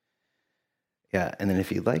 Yeah, and then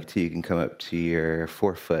if you'd like to, you can come up to your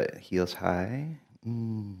forefoot, heels high.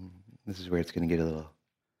 This is where it's going to get a little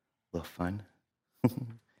fun.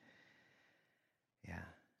 Yeah.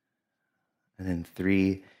 And then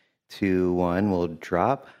 3, 2, 1, we'll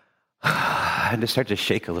drop. And just start to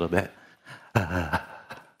shake a little bit. Yeah.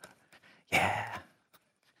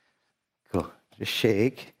 Cool. Just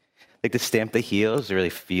shake. Like to stamp the heels to really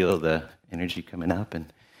feel the energy coming up, and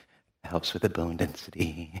it helps with the bone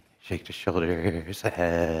density. Shake the shoulders, the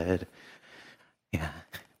head. Yeah.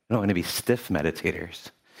 We don't want to be stiff meditators.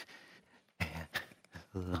 Yeah.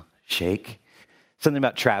 A little shake. Something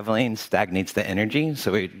about traveling stagnates the energy,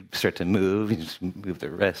 so we start to move. You just move the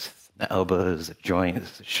wrists, the elbows, the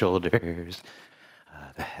joints, the shoulders,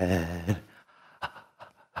 the head.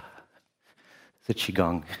 It's a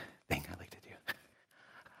qigong thing I like to do.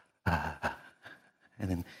 And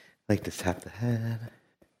then I like to tap the head.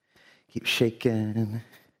 Keep shaking.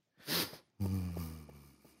 So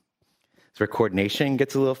where coordination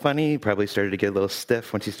gets a little funny. You probably started to get a little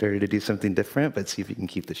stiff once you started to do something different, but see if you can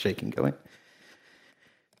keep the shaking going.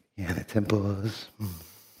 Yeah, the temples.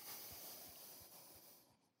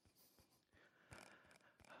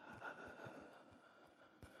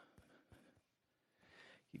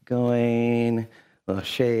 Keep going. A little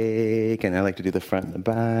shake, and I like to do the front and the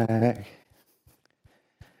back.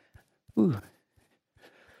 Ooh.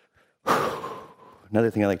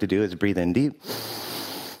 Another thing I like to do is breathe in deep.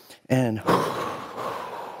 And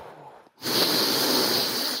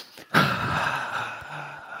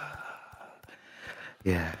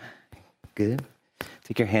yeah, good.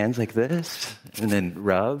 Take your hands like this, and then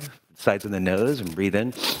rub sides of the nose and breathe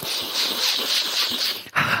in.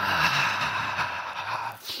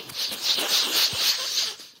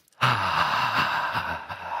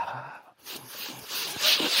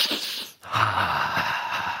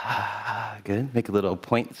 Good. Make a little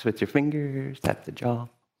points with your fingers. Tap the jaw.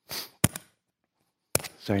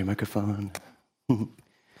 Sorry, microphone.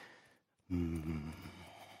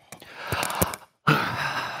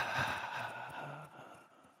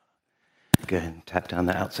 Good. Tap down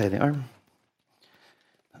the outside of the arm.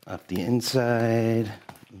 Up the inside.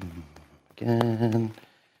 Again.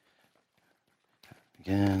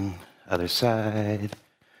 Again. Other side.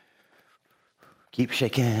 Keep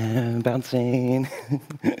shaking, bouncing.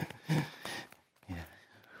 Yeah.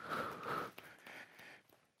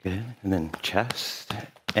 Good. And then chest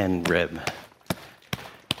and rib.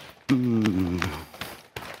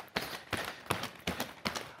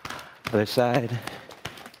 Other side.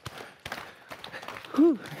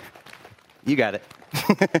 Whew. You got it.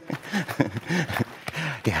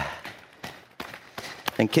 Yeah.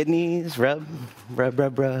 And kidneys, rub. Rub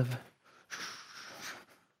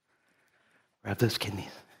those kidneys.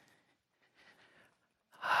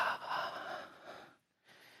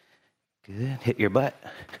 Good. Hit your butt.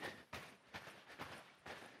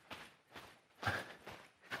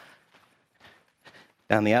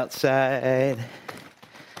 Down the outside.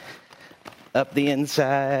 Up the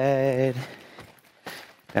inside.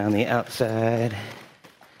 Down the outside.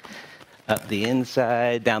 Up the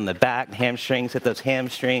inside. Down the back. Hamstrings. Hit those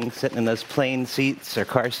hamstrings. Sitting in those plane seats or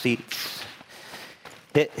car seats.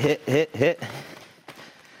 Hit.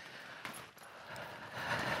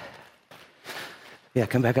 Yeah,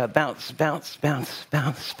 come back up. Bounce.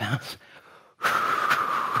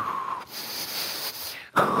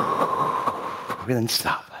 Then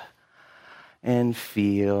stop. And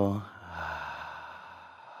feel.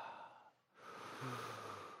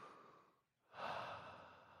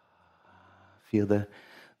 Feel the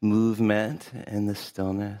movement and the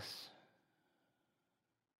stillness.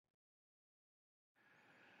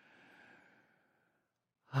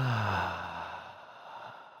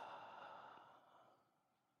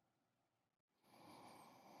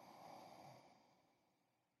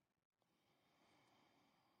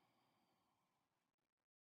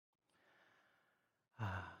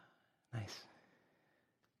 Nice.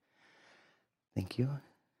 Thank you.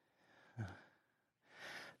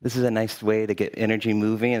 This is a nice way to get energy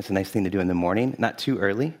moving. It's a nice thing to do in the morning. Not too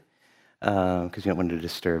early, because you don't want to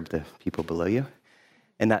disturb the people below you.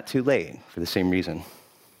 And not too late, for the same reason.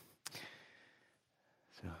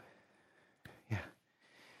 So, yeah.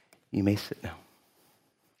 You may sit now.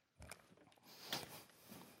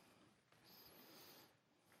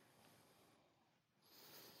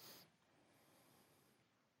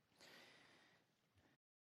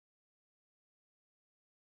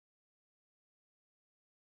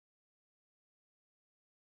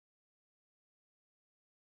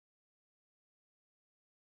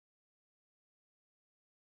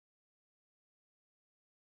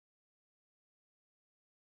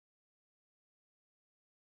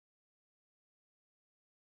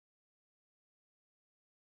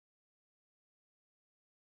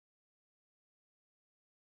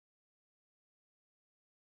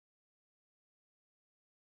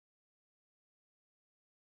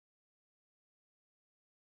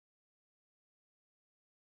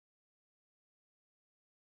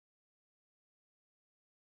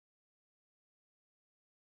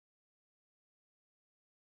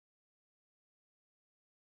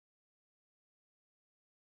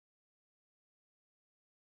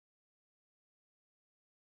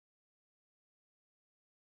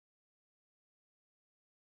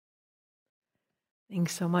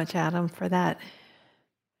 Thanks so much, Adam, for that.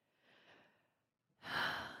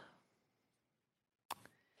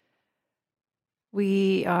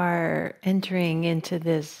 We are entering into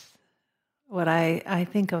this, what I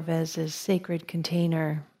think of as a sacred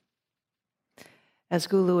container. As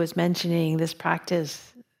Gullu was mentioning, this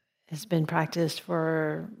practice has been practiced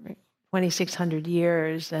for 2,600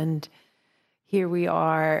 years, and here we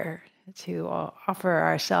are to offer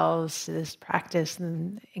ourselves to this practice,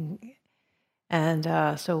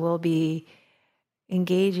 and so we'll be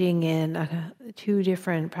engaging in two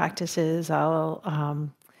different practices. I'll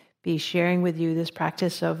be sharing with you this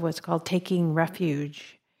practice of what's called taking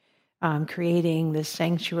refuge, creating this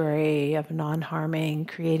sanctuary of non-harming,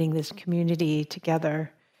 creating this community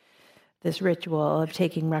together, this ritual of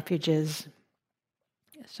taking refuges.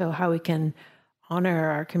 So how we can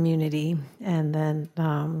honor our community. And then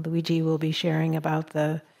Louije will be sharing about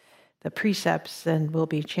the precepts, and we'll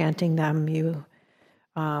be chanting them.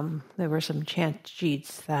 There were some chant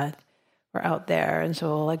sheets that were out there, and so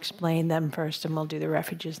we'll explain them first, and we'll do the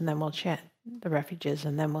refuges, and then we'll chant the refuges,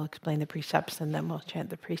 and then we'll explain the precepts, and then we'll chant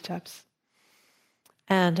the precepts.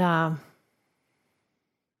 And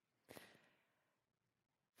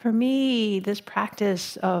for me, this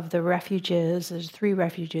practice of the refuges, there's 3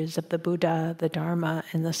 refuges of the Buddha, the Dharma,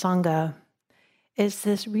 and the Sangha, is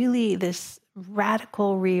this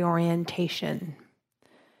radical reorientation.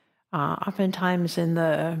 Oftentimes in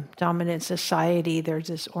the dominant society, there's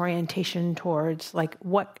this orientation towards like,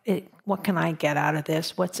 what can I get out of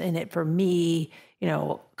this? What's in it for me?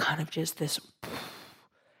 Kind of just this.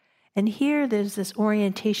 And here there's this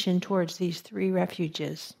orientation towards these 3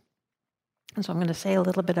 refuges. And so I'm going to say a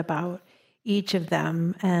little bit about each of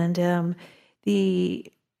them. And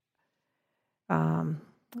the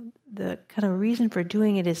the kind of reason for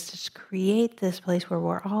doing it is to create this place where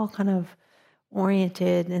we're all kind of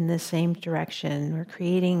oriented in the same direction. We're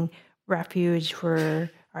creating refuge for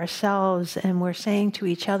ourselves, and we're saying to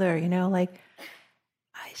each other, like,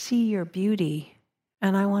 I see your beauty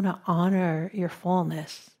and I want to honor your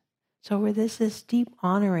fullness. So where there's this deep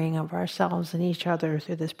honoring of ourselves and each other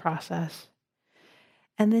through this process.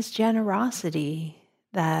 And this generosity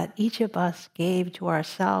that each of us gave to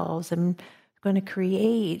ourselves and going to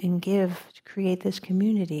create and give to create this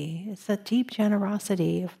community. It's a deep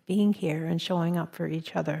generosity of being here and showing up for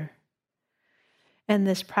each other. And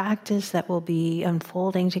this practice that will be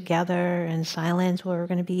unfolding together in silence, where we're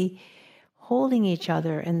going to be holding each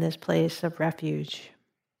other in this place of refuge.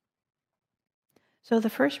 So the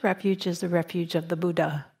first refuge is the refuge of the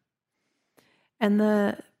Buddha. And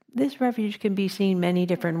this refuge can be seen many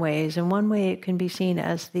different ways. In one way, it can be seen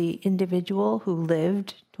as the individual who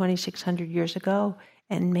lived 2,600 years ago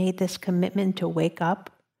and made this commitment to wake up.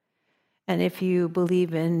 And if you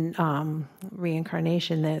believe in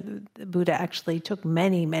reincarnation, the Buddha actually took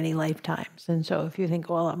many, many lifetimes. And so if you think,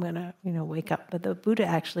 well, I'm going to, wake up, but the Buddha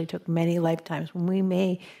actually took many lifetimes. When we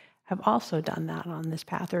may have also done that on this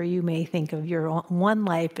path, or you may think of your own, one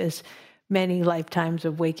life as many lifetimes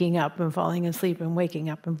of waking up and falling asleep and waking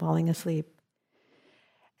up and falling asleep.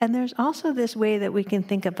 And there's also this way that we can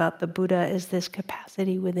think about the Buddha as this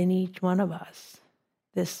capacity within each one of us,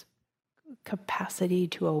 this capacity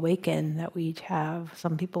to awaken that we each have.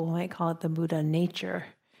 Some people might call it the Buddha nature,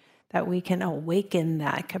 that we can awaken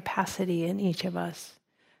that capacity in each of us.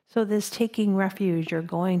 So this taking refuge or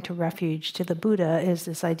going to refuge to the Buddha is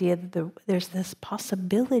this idea that there's this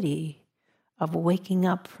possibility of waking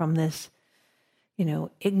up from this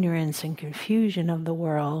ignorance and confusion of the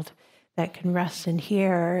world that can rest in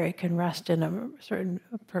here. It can rest in a certain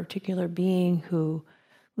particular being who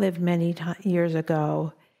lived many years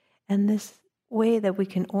ago. And this way that we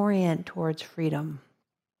can orient towards freedom.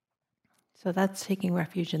 So that's taking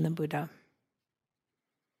refuge in the Buddha.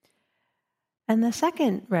 And the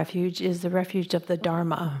second refuge is the refuge of the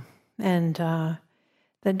Dharma. And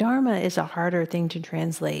the Dharma is a harder thing to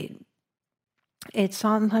translate. It's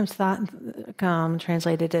sometimes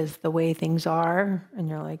translated as the way things are, and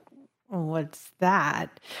you're like, well, what's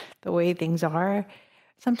that? The way things are.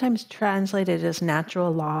 Sometimes translated as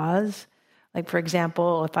natural laws. Like, for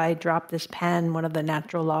example, if I drop this pen, one of the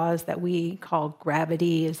natural laws that we call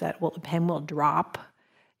gravity is that, the pen will drop.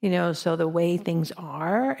 So the way things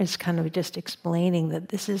are is kind of just explaining that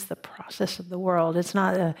this is the process of the world. It's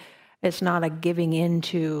not a giving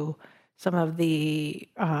into some of the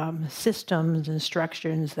systems and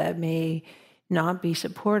structures that may not be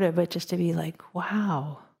supportive, but just to be like,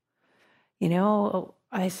 wow,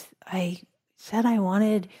 I said I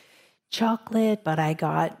wanted chocolate, but I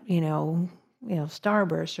got,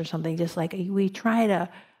 Starburst or something. Just like we try to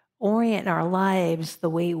orient our lives the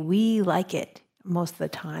way we like it most of the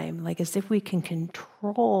time, like as if we can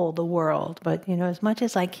control the world. But, as much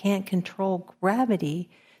as I can't control gravity,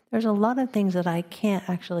 there's a lot of things that I can't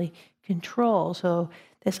actually control. So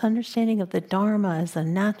this understanding of the Dharma as the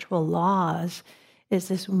natural laws is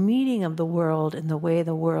this meeting of the world and the way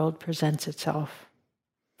the world presents itself.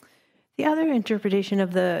 The other interpretation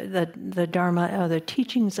of the Dharma are the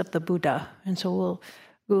teachings of the Buddha. And so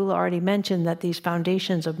Gullu already mentioned that these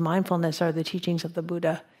foundations of mindfulness are the teachings of the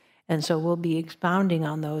Buddha. And so we'll be expounding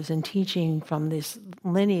on those and teaching from this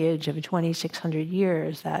lineage of 2,600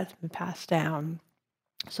 years that's been passed down.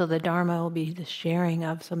 So the Dharma will be the sharing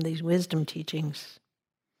of some of these wisdom teachings.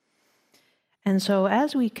 And so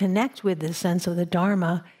as we connect with this sense of the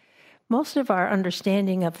Dharma, most of our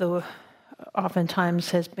understanding of the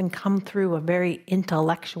oftentimes has been come through a very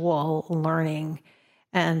intellectual learning.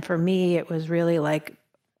 And for me, it was really like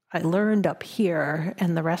I learned up here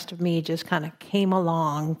and the rest of me just kind of came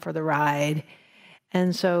along for the ride.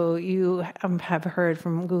 And so you have heard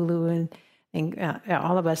from Gullu and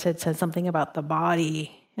all of us had said something about the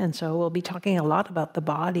body. And so we'll be talking a lot about the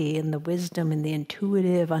body and the wisdom and the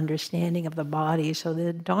intuitive understanding of the body. So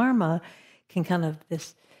the Dharma can kind of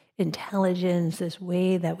this intelligence, this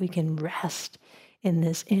way that we can rest in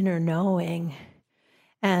this inner knowing.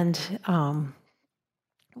 And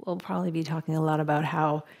we'll probably be talking a lot about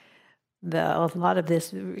how a lot of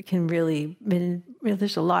this can really,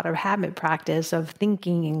 there's a lot of habit practice of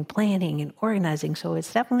thinking and planning and organizing. So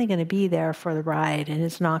it's definitely going to be there for the ride, and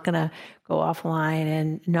it's not going to go offline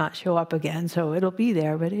and not show up again. So it'll be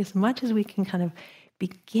there. But as much as we can kind of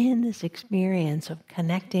begin this experience of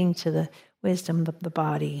connecting to the wisdom of the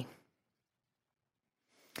body.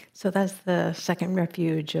 So that's the second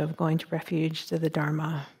refuge of going to refuge to the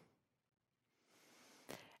Dharma.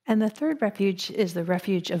 And the third refuge is the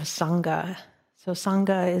refuge of Sangha. So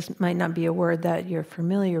Sangha might not be a word that you're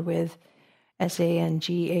familiar with,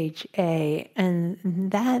 Sangha,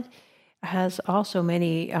 and that has also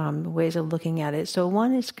many ways of looking at it. So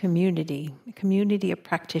one is community, a community of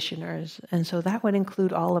practitioners. And so that would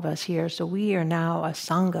include all of us here. So we are now a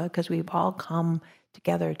Sangha because we've all come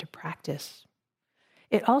together to practice.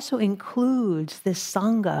 It also includes this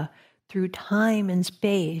Sangha through time and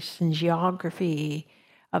space and geography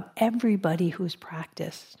of everybody who's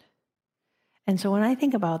practiced. And so when I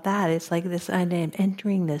think about that, it's like this, I'm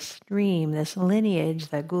entering this stream, this lineage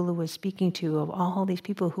that Gullu was speaking to of all these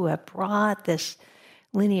people who have brought this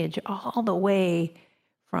lineage all the way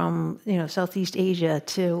from, Southeast Asia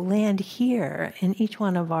to land here in each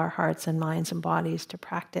one of our hearts and minds and bodies to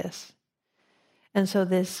practice. And so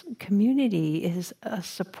this community is a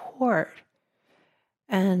support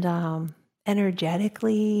and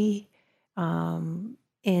energetically,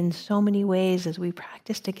 in so many ways as we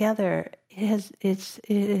practice together, it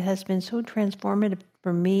has been so transformative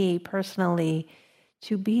for me personally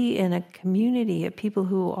to be in a community of people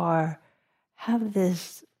who have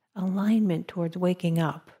this alignment towards waking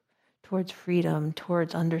up, towards freedom,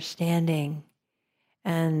 towards understanding,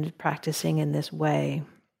 and practicing in this way.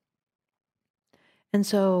 And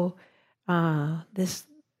so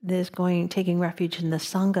taking refuge in the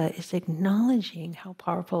Sangha is acknowledging how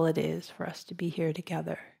powerful it is for us to be here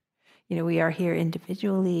together. We are here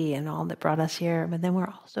individually and all that brought us here, but then we're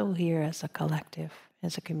also here as a collective,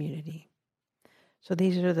 as a community. So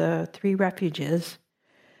these are the three refuges.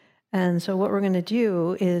 And so what we're going to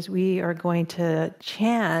do is we are going to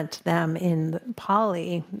chant them in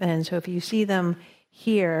Pali. And so if you see them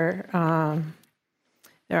here,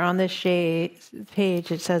 they're on this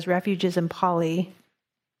page. It says refuges in Pali.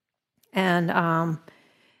 And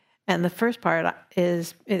the first part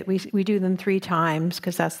is we do them 3 times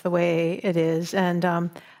because that's the way it is. And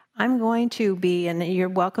I'm going to be, and you're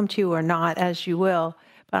welcome to or not as you will,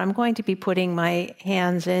 but I'm going to be putting my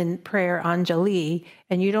hands in prayer Anjali,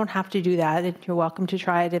 and you don't have to do that. And you're welcome to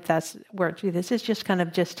try it if that's works. This is just kind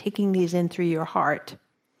of just taking these in through your heart.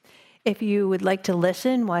 If you would like to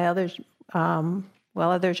listen while others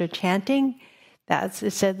are chanting, it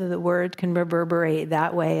said that the word can reverberate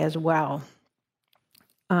that way as well.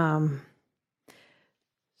 I'm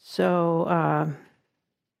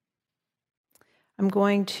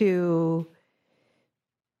going to,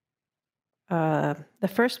 the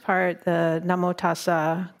first part, the Namo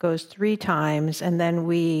Tassa, goes 3 times, and then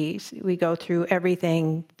we go through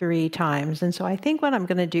everything 3 times. And so I think what I'm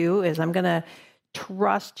going to do is I'm going to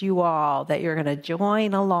trust you all that you're going to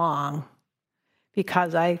join along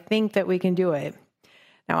because I think that we can do it.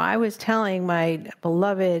 Now, I was telling my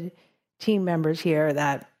beloved team members here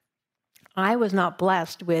that I was not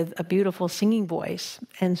blessed with a beautiful singing voice.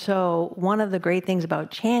 And so one of the great things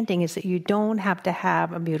about chanting is that you don't have to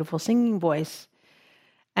have a beautiful singing voice.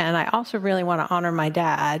 And I also really want to honor my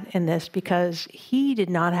dad in this because he did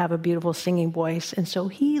not have a beautiful singing voice. And so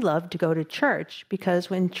he loved to go to church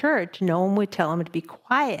because in church, no one would tell him to be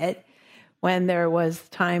quiet when there was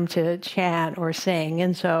time to chant or sing.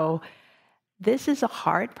 And so this is a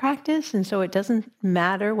heart practice, and so it doesn't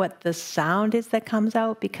matter what the sound is that comes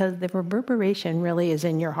out because the reverberation really is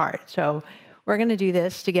in your heart. So we're going to do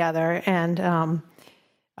this together, and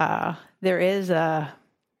there is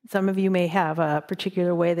some of you may have a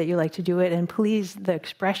particular way that you like to do it, and please, the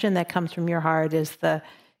expression that comes from your heart is the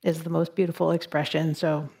most beautiful expression.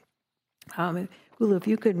 So, Gullu, if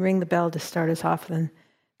you could ring the bell to start us off, then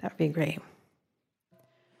that would be great.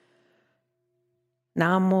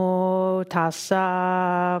 Namo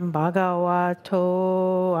tassa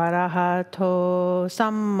bhagavato arahato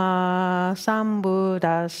samma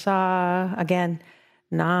sambuddhassa. Again,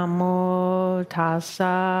 Namo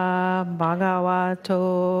tassa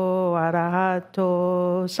bhagavato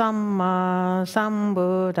arahato samma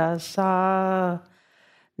sambuddhassa.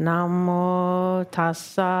 Namo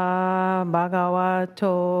tassa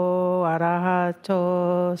bhagavato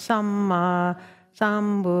arahato samma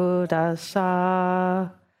sambuddhassa.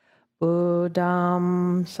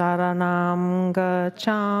 Buddham saranam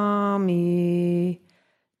gacchami.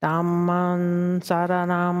 Dhamman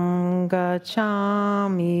saranam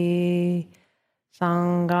gacchami.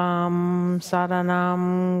 Sangham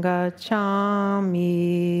saranam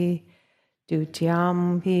gacchami.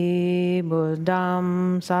 Dutiyampi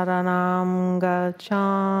buddham saranam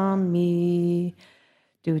gacchami.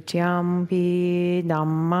 Dutiyampi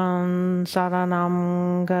dhamman saranam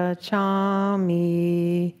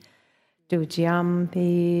gacchami.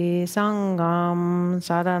 Dutiyampi sangham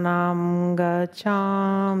saranam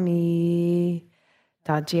gacchami.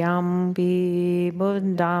 Tatyampi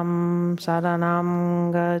buddham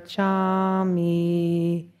saranam gacchami.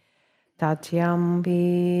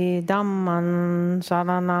 Tatyampi dhamman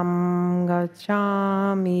saranam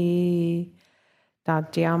gacchami.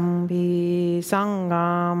 Tatyampi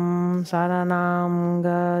sangham saranam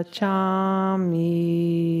gacchami.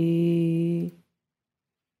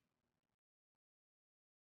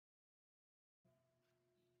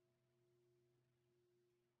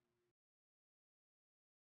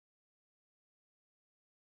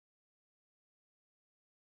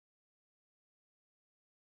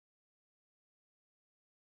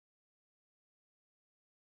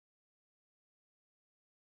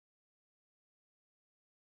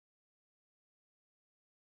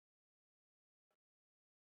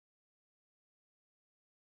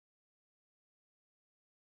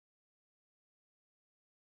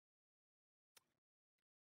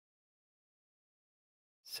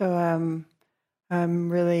 So I'm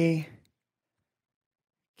really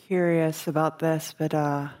curious about this, but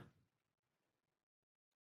I'm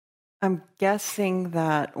guessing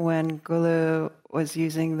that when Gullu was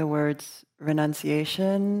using the words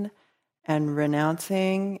renunciation and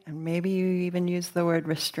renouncing, and maybe you even used the word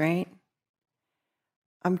restraint,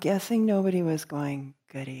 I'm guessing nobody was going,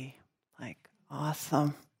 goody, like,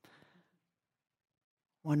 awesome,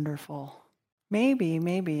 wonderful.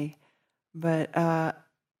 Maybe, but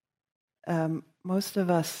most of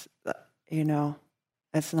us,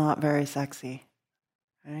 it's not very sexy,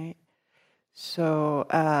 right? So,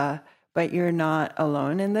 but you're not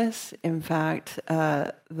alone in this. In fact,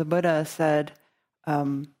 the Buddha said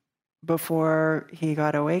before he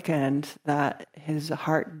got awakened that his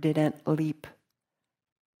heart didn't leap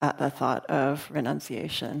at the thought of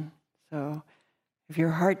renunciation. So if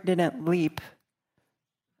your heart didn't leap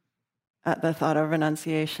at the thought of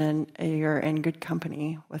renunciation, you're in good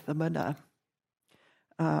company with the Buddha.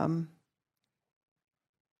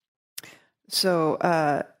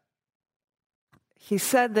 So he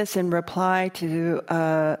said this in reply to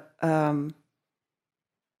a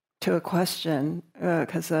question,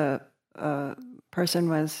 because a person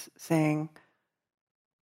was saying,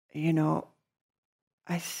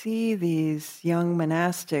 I see these young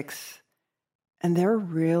monastics, and they're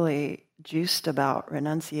really juiced about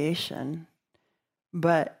renunciation.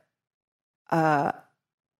 But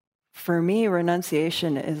for me,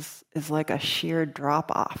 renunciation is like a sheer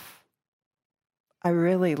drop-off. I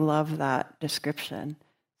really love that description.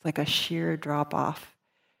 It's like a sheer drop-off.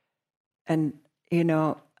 And,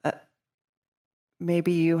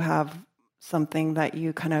 maybe you have something that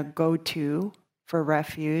you kind of go to for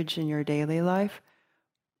refuge in your daily life.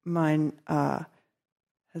 Mine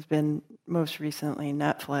has been most recently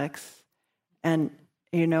Netflix. And,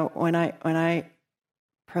 when I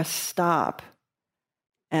press stop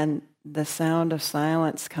and the sound of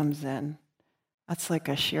silence comes in, that's like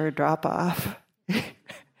a sheer drop-off.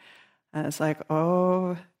 And it's like,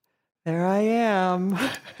 oh, there I am.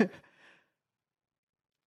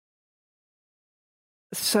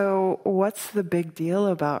 So what's the big deal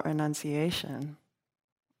about renunciation?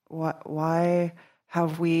 Why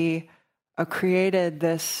have we created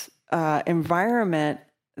this environment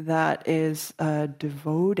that is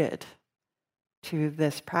devoted to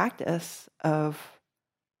this practice of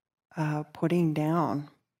putting down?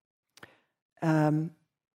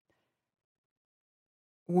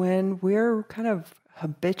 When we're kind of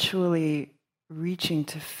habitually reaching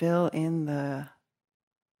to fill in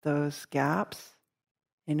those gaps,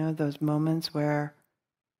 those moments where,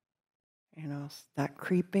 that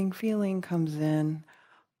creeping feeling comes in,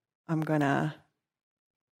 I'm going to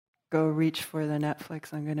go reach for the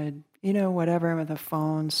Netflix. I'm going to, whatever, with the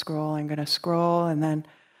phone, scroll. I'm going to scroll, and then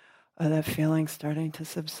that feeling's starting to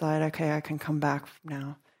subside. Okay, I can come back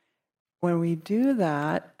now. When we do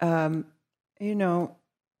that, and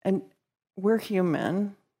we're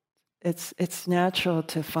human, it's natural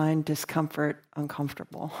to find discomfort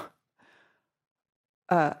uncomfortable.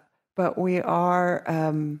 But we are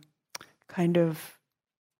kind of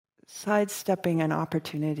sidestepping an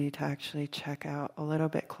opportunity to actually check out a little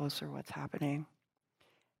bit closer what's happening.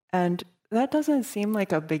 And that doesn't seem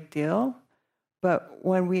like a big deal, but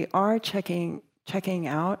when we are checking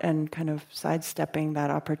out and kind of sidestepping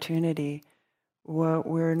that opportunity, what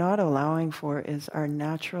we're not allowing for is our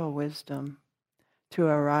natural wisdom to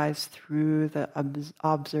arise through the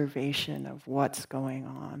observation of what's going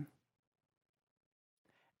on.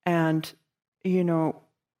 And,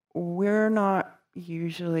 we're not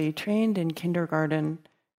usually trained in kindergarten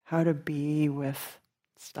how to be with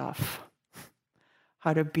stuff,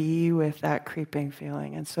 how to be with that creeping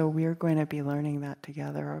feeling. And so we're going to be learning that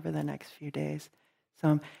together over the next few days.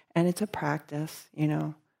 And it's a practice,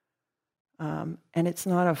 and it's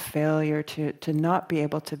not a failure to not be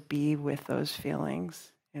able to be with those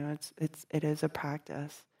feelings. It is a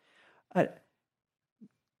practice.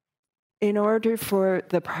 In order for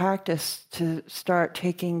the practice to start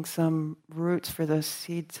taking some roots, for those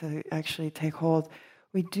seeds to actually take hold,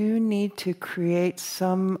 we do need to create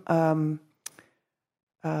some,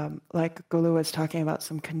 like Gullu was talking about,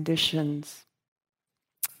 some conditions.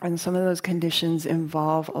 And some of those conditions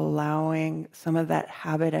involve allowing some of that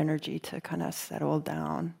habit energy to kind of settle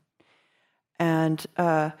down. And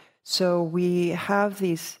so we have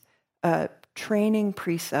these training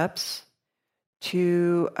precepts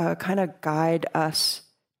to kind of guide us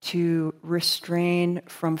to restrain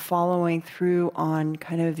from following through on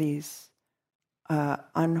kind of these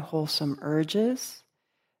unwholesome urges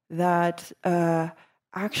that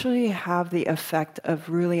actually have the effect of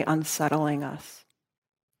really unsettling us,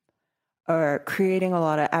 or creating a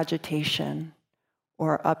lot of agitation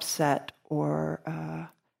or upset or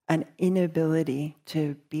an inability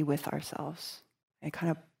to be with ourselves. They kind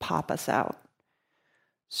of pop us out.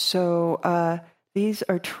 So these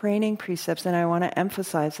are training precepts, and I want to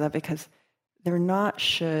emphasize that because they're not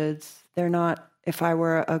shoulds. They're not, if I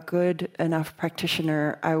were a good enough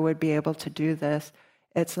practitioner, I would be able to do this.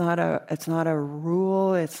 It's not a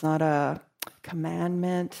rule. It's not a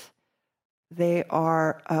commandment. They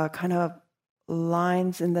are kind of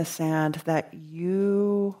lines in the sand that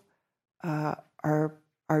you are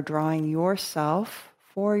drawing yourself,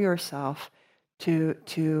 for yourself,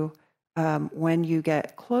 to when you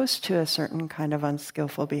get close to a certain kind of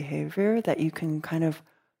unskillful behavior, that you can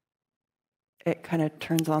it kind of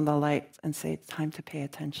turns on the light and say, it's time to pay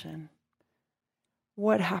attention.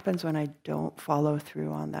 What happens when I don't follow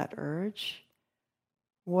through on that urge?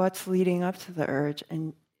 What's leading up to the urge?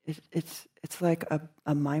 And it's like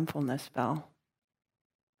a mindfulness bell.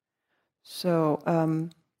 So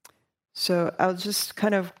I'll just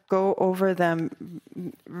kind of go over them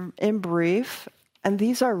in brief. And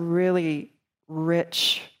these are really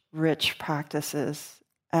rich practices,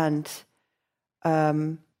 and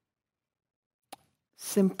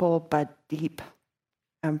simple but deep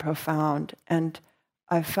and profound. And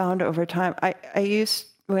I've found over time,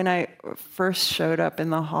 when I first showed up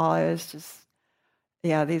in the hall, I was just,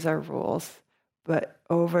 yeah, these are rules. But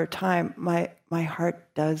over time, my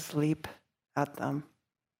heart does leap at them.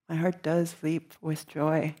 My heart does leap with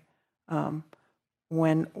joy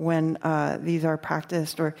when these are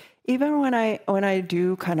practiced, or even when I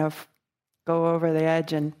do kind of go over the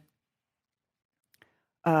edge and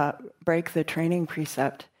break the training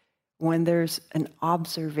precept. When there's an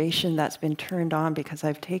observation that's been turned on because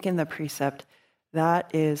I've taken the precept, that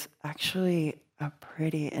is actually a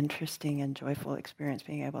pretty interesting and joyful experience,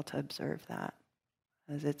 being able to observe that.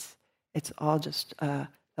 As it's all just the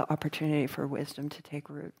opportunity for wisdom to take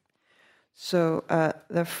root. So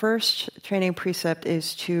the first training precept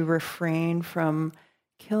is to refrain from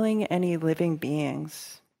killing any living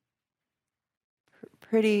beings.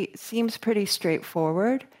 Seems pretty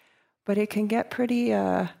straightforward, but it can get pretty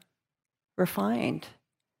refined.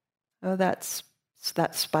 Oh, that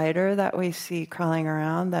spider that we see crawling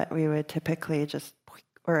around that we would typically just,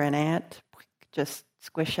 or an ant, just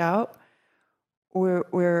squish out.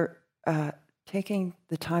 We're taking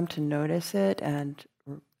the time to notice it and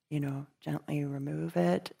gently remove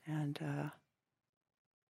it, and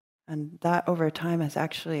that over time has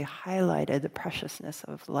actually highlighted the preciousness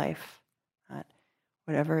of life. That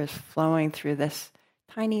whatever is flowing through this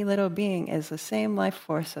tiny little being is the same life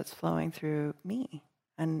force that's flowing through me,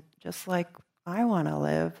 and just like I want to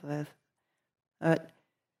live with,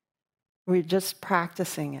 we're just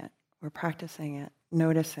practicing it. We're practicing it,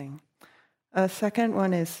 noticing. A second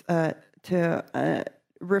one is to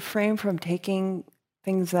refrain from taking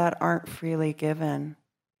things that aren't freely given.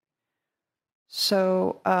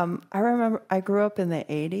 So I remember I grew up in the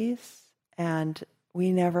 80s, and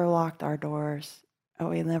we never locked our doors.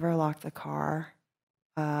 We never locked the car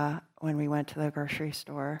when we went to the grocery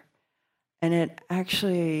store. And it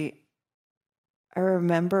actually, I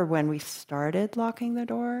remember when we started locking the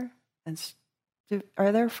door, and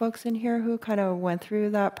are there folks in here who kind of went through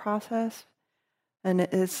that process? And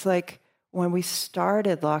it's like, when we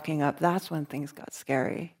started locking up, that's when things got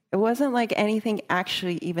scary. It wasn't like anything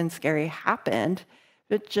actually even scary happened,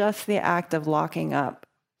 but just the act of locking up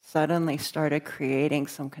suddenly started creating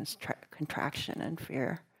some contraction and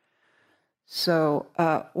fear. So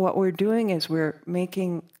what we're doing is we're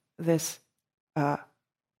making this kind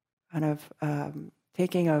of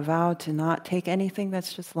taking a vow to not take anything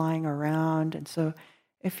that's just lying around. And so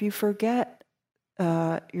if you forget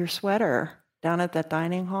your sweater down at that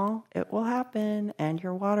dining hall, it will happen, and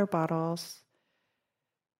your water bottles.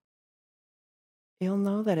 You'll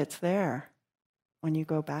know that it's there when you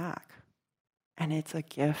go back. And it's a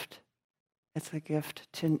gift. It's a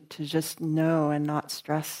gift to just know and not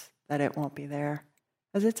stress that it won't be there.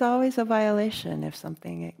 Because it's always a violation if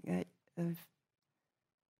something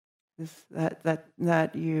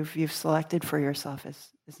that you've selected for yourself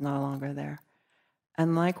is no longer there.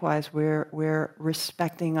 And likewise, we're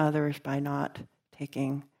respecting others by not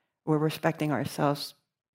taking, we're respecting ourselves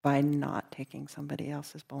by not taking somebody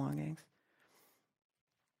else's belongings.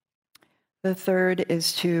 The third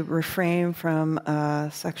is to refrain from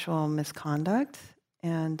sexual misconduct.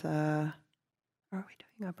 And are we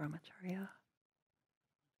doing a brahmacharya?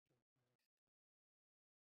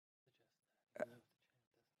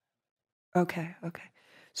 Okay.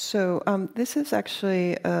 So this is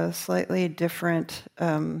actually a slightly different.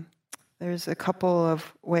 There's a couple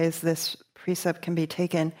of ways this precept can be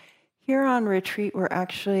taken. Here on retreat, we're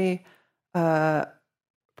actually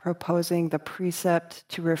proposing the precept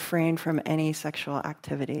to refrain from any sexual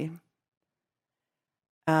activity.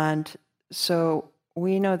 And so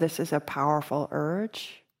we know this is a powerful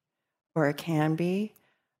urge, or it can be.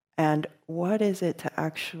 And what is it to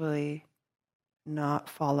actually not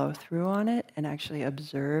follow through on it and actually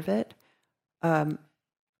observe it?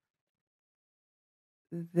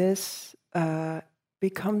 This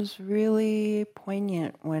becomes really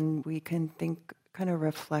poignant when we can kind of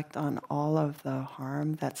reflect on all of the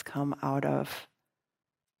harm that's come out of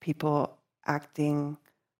people acting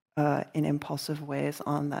in impulsive ways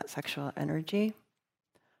on that sexual energy.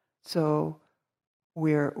 So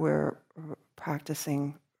we're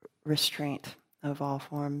practicing restraint of all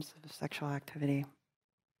forms of sexual activity.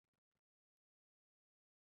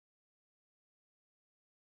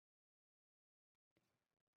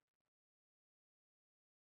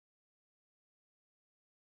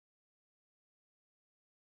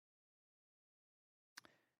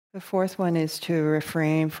 The fourth one is to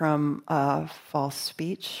refrain from false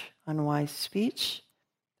speech, unwise speech.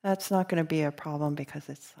 That's not going to be a problem because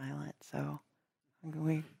it's silent. So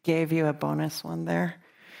we gave you a bonus one there.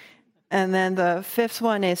 And then the fifth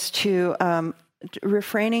one is to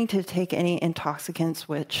refraining to take any intoxicants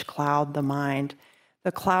which cloud the mind.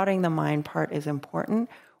 The clouding the mind part is important.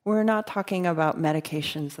 We're not talking about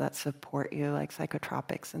medications that support you, like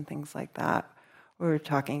psychotropics and things like that. We're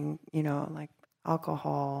talking, like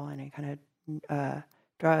alcohol, any kind of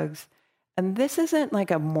drugs. And this isn't like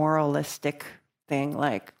a moralistic thing,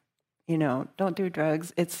 like, don't do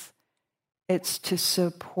drugs. It's to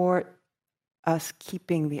support us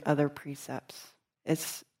keeping the other precepts.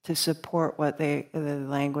 It's to support the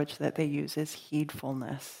language that they use is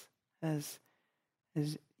heedfulness, as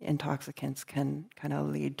intoxicants can kind of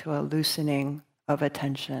lead to a loosening of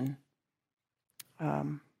attention.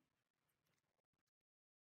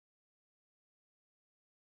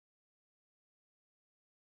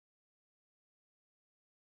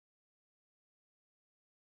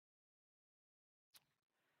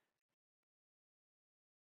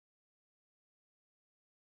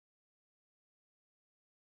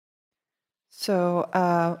 So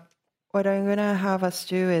what I'm going to have us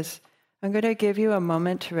do is I'm going to give you a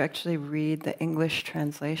moment to actually read the English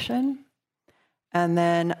translation, and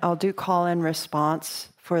then I'll do call and response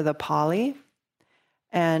for the Pali,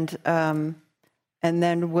 and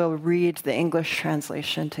then we'll read the English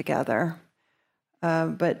translation together.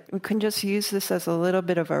 But we can just use this as a little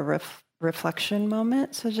bit of a reflection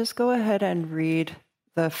moment. So just go ahead and read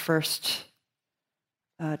the first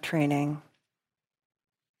training.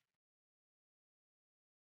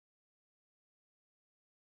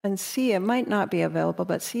 And see, it might not be available,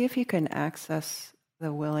 but see if you can access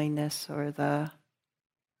the willingness or the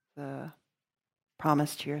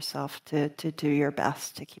promise to yourself to do your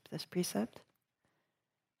best to keep this precept.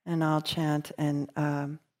 And I'll chant, and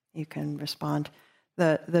you can respond.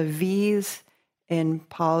 The V's in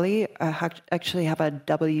Pali actually have a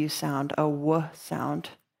W sound, a W sound.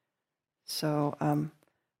 So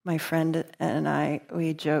my friend and I,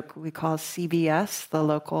 we joke, we call CVS, the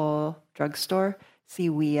local drugstore,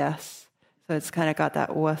 CVS. So it's kind of got that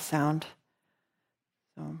W sound.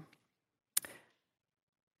 So.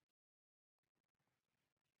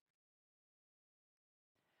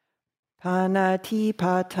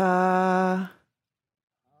 Panatipata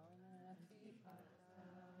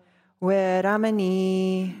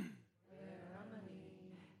Veramani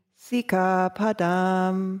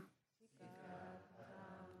Sikapadam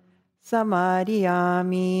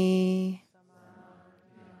Samadhiyami.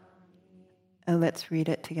 And let's read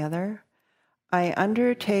it together. I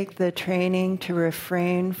undertake the training to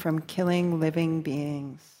refrain from killing living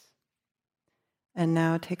beings. And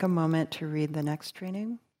now take a moment to read the next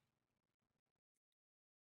training.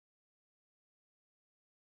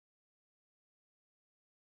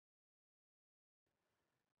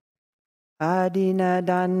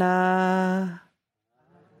 Adinadana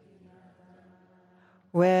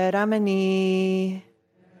Veramani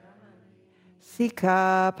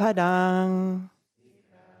Sikapadang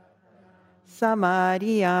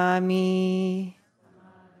Samadhiyami.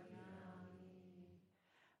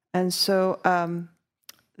 And so I'm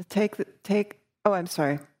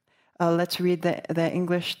sorry. Let's read the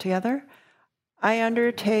English together. I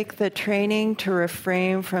undertake the training to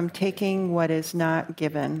refrain from taking what is not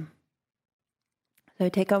given. So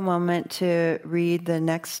take a moment to read the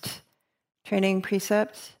next training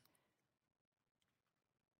precept.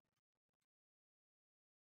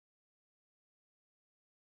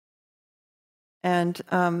 And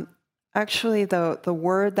actually, the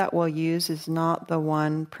word that we'll use is not the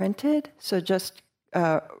one printed. So just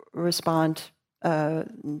respond,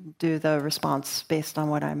 do the response based on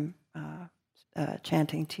what I'm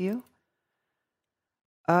chanting to you.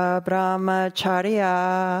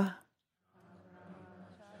 Brahmacharya.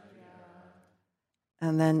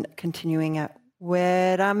 And then continuing at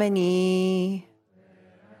Veramani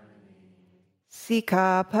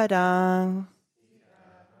Sikapadang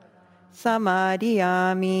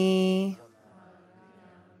Samadhiyami.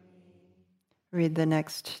 Read the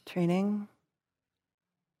next training.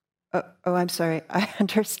 I'm sorry. I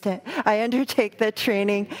undertake the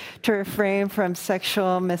training to refrain from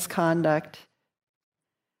sexual misconduct.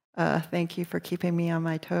 Thank you for keeping me on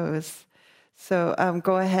my toes. So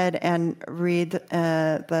go ahead and read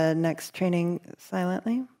the next training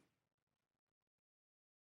silently.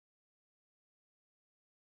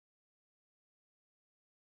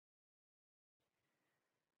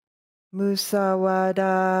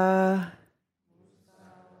 Musawada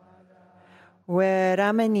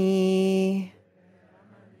Veramani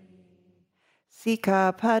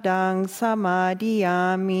Sikapadang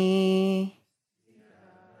Samadhiyami.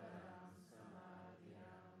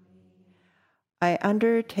 I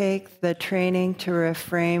undertake the training to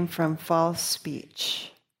refrain from false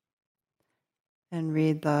speech. And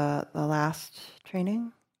read the last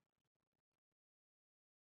training.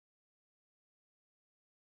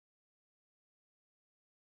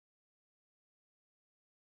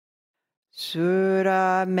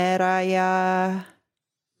 Sura Meraya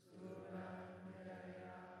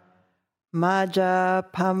Maja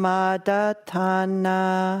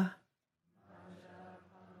Pamadatana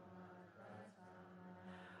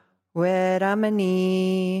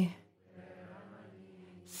Veramani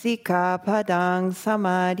Sikapadang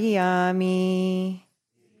Samadhiyami.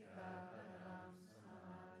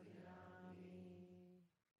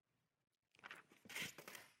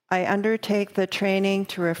 I undertake the training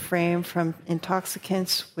to refrain from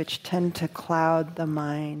intoxicants which tend to cloud the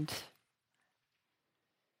mind.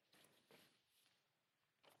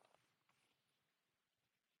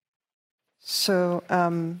 So,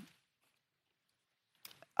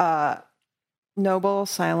 noble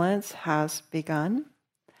silence has begun,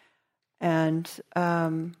 and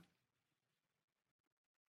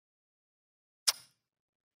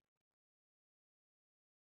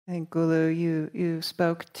I think Gullu, you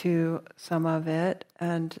spoke to some of it,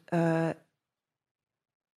 and I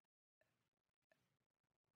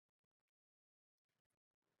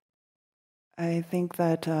think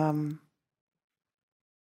that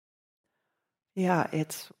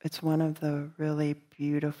it's one of the really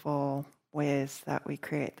beautiful ways that we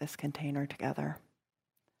create this container together,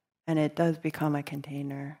 and it does become a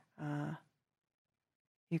container.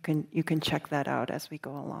 You can check that out as we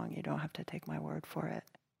go along. You don't have to take my word for it.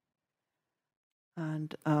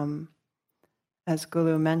 And as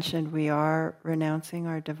Gullu mentioned, we are renouncing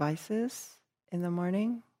our devices in the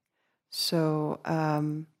morning. So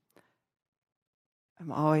I'm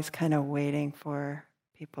always kind of waiting for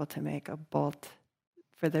people to make a bolt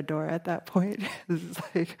for the door at that point. It's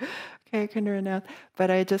like, okay, I can renounce.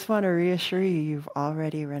 But I just want to reassure you, you've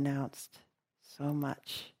already renounced so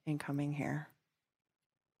much in coming here.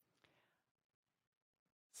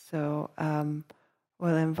 So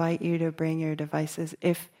we'll invite you to bring your devices.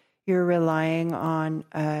 If you're relying on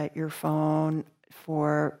your phone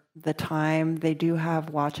for the time, they do have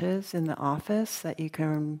watches in the office that you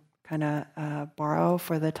can kind of borrow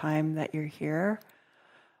for the time that you're here.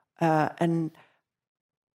 And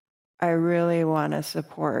I really want to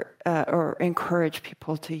support or encourage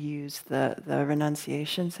people to use the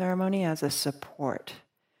renunciation ceremony as a support.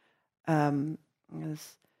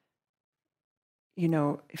 Because, you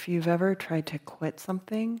know, if you've ever tried to quit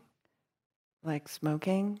something like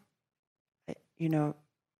smoking, you know,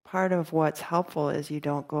 part of what's helpful is you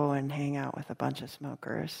don't go and hang out with a bunch of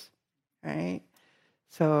smokers, right?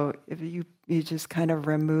 So if you just kind of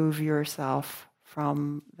remove yourself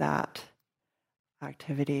from that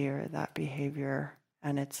activity or that behavior,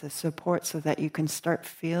 and it's a support so that you can start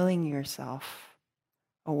feeling yourself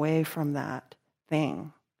away from that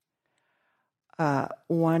thing.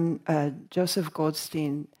 Joseph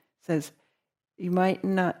Goldstein says, you might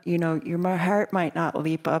not, your heart might not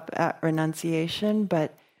leap up at renunciation,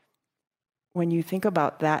 but when you think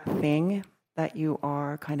about that thing that you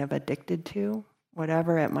are kind of addicted to,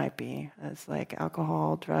 whatever it might be, as like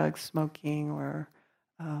alcohol, drugs, smoking, or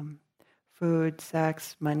food,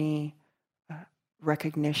 sex, money,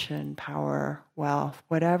 recognition, power, wealth,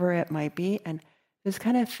 whatever it might be, and just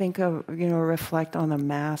kind of think of, reflect on the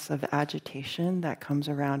mass of agitation that comes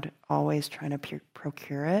around always trying to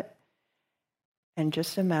procure it, and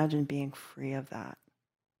just imagine being free of that.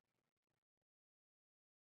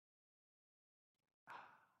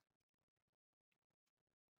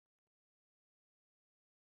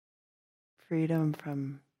 Freedom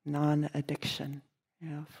from non-addiction,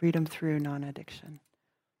 freedom through non-addiction.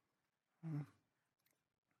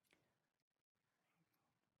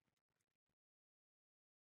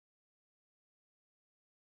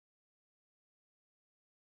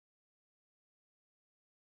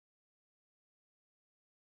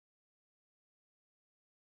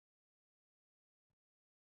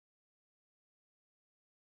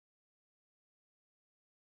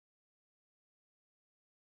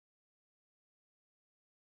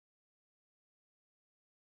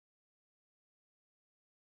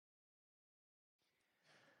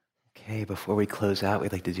 Okay, before we close out,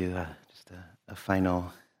 we'd like to do just a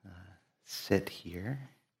final sit here.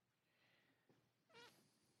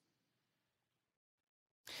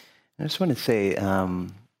 I just want to say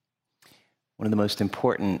one of the most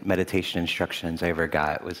important meditation instructions I ever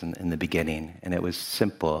got was in the beginning, and it was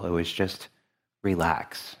simple. It was just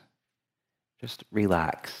relax. Just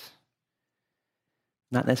relax.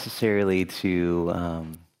 Not necessarily to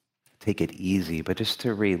take it easy, but just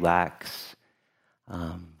to relax.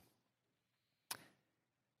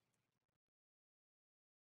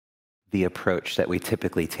 The approach that we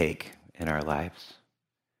typically take in our lives.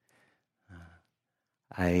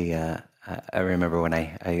 I remember when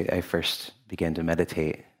I first began to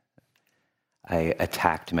meditate, I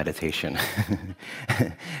attacked meditation.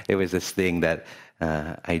 It was this thing that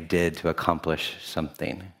I did to accomplish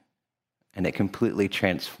something. And it completely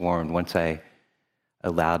transformed once I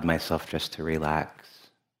allowed myself just to relax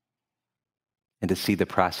and to see the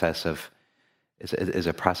process is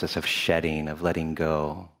a process of shedding, of letting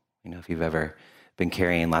go. If you've ever been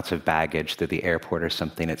carrying lots of baggage through the airport or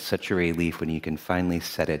something, it's such a relief when you can finally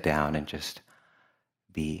set it down and just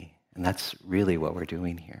be. And that's really what we're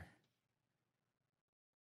doing here.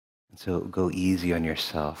 And so go easy on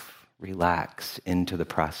yourself. Relax into the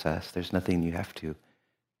process. There's nothing you have to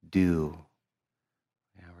do.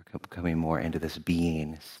 We're coming more into this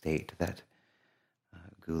being state that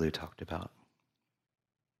Gullu talked about.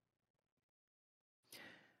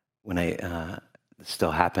 When it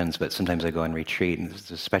still happens, but sometimes I go on retreat, and this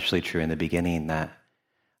is especially true in the beginning, that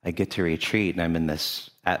I get to retreat and I'm in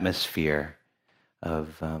this atmosphere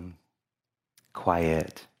of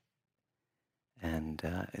quiet, and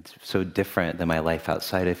it's so different than my life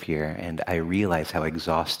outside of here, and I realize how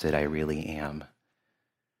exhausted I really am.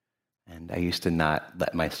 And I used to not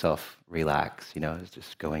let myself relax, I was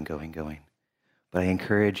just going. But I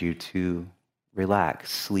encourage you to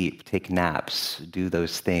relax, sleep, take naps, do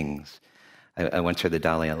those things. I once heard the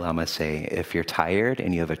Dalai Lama say, if you're tired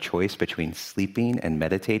and you have a choice between sleeping and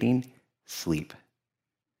meditating, sleep.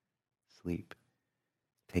 Sleep.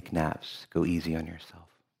 Take naps. Go easy on yourself.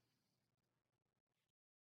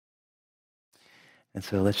 And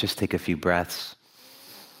so let's just take a few breaths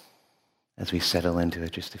as we settle into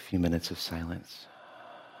it, just a few minutes of silence.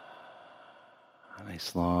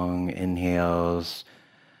 Nice long inhales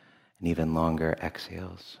and even longer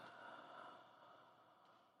exhales.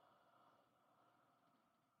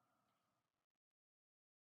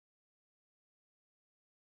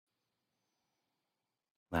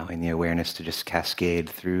 Allowing the awareness to just cascade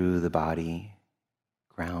through the body,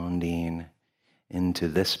 grounding into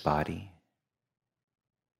this body.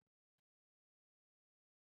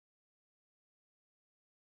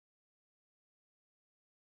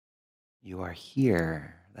 You are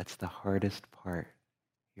here. That's the hardest part.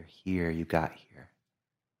 You're here. You got here.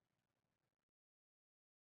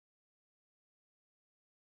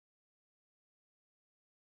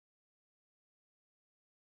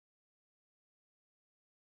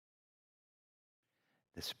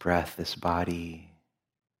 This breath, this body,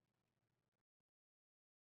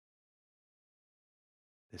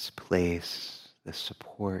 this place, this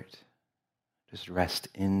support. Just rest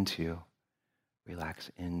into, relax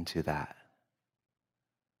into that.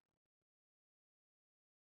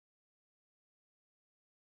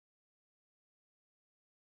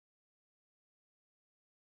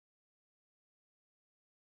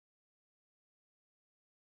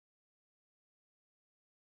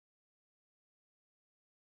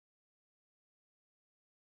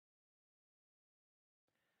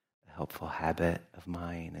 A helpful habit of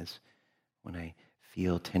mine is when I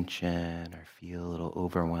feel tension or feel a little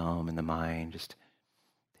overwhelm in the mind, just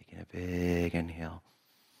taking a big inhale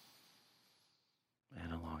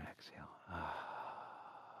and a long exhale.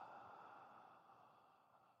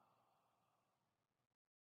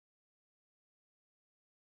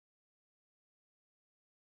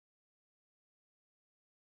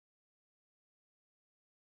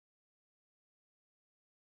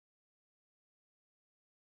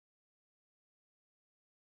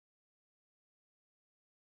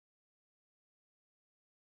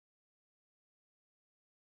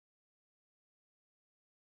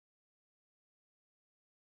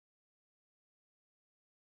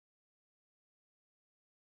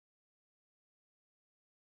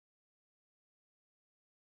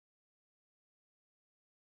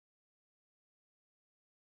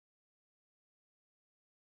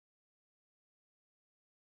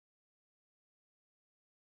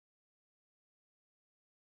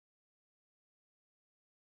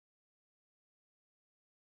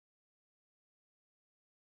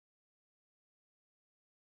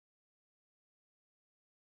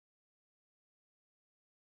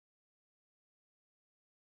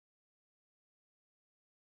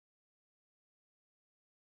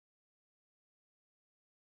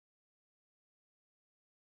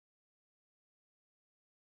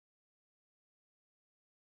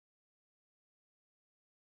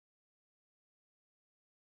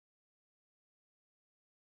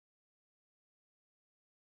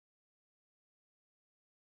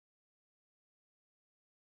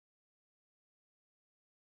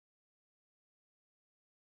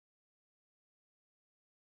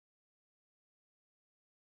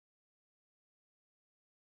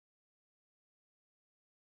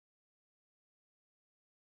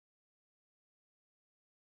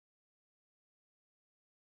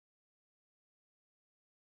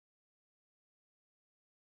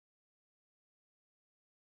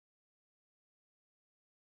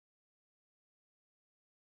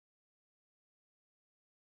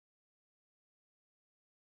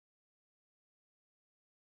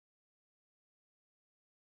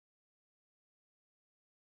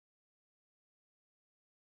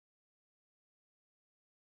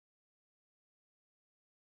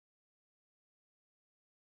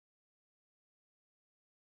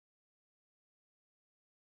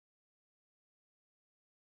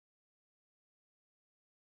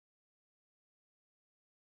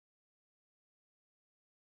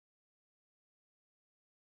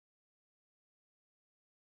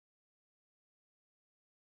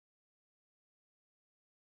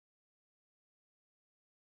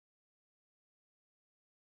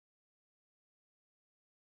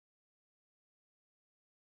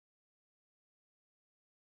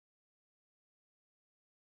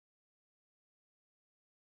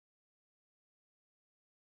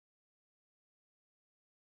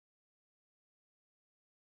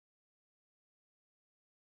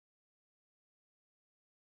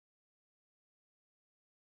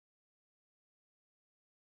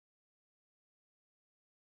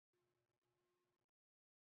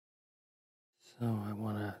 So I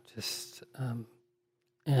want to just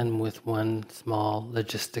end with one small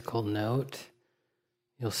logistical note.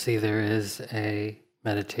 You'll see there is a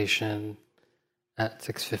meditation at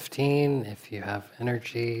 6:15 if you have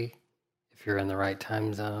energy, if you're in the right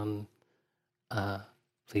time zone.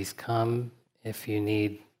 Please come. If you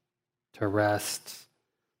need to rest,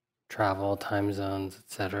 travel, time zones,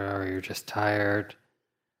 etc., or you're just tired,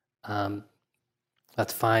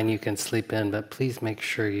 that's fine. You can sleep in, but please make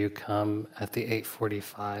sure you come at the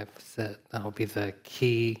 8:45 sit. That'll be the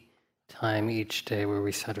key time each day where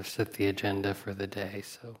we sort of set the agenda for the day.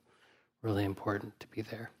 So really important to be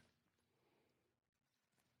there.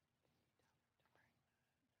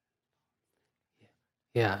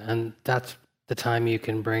 Yeah, and that's the time you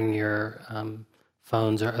can bring your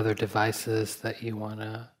phones or other devices that you want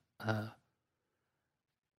to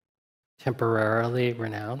temporarily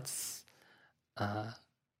renounce.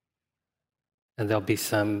 And there'll be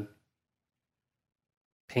some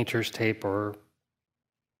painter's tape or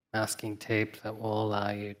masking tape that will allow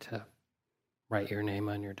you to write your name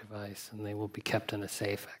on your device, and they will be kept in a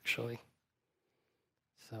safe, actually.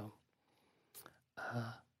 So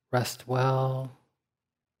Rest well.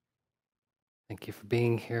 Thank you for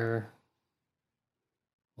being here.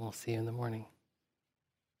 We'll see you in the morning.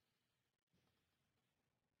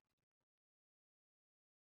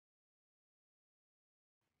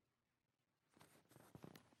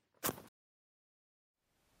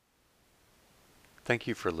 Thank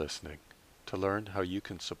you for listening. To learn how you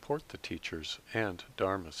can support the teachers and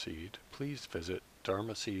Dharma Seed, please visit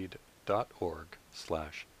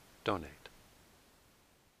dharmaseed.org/donate.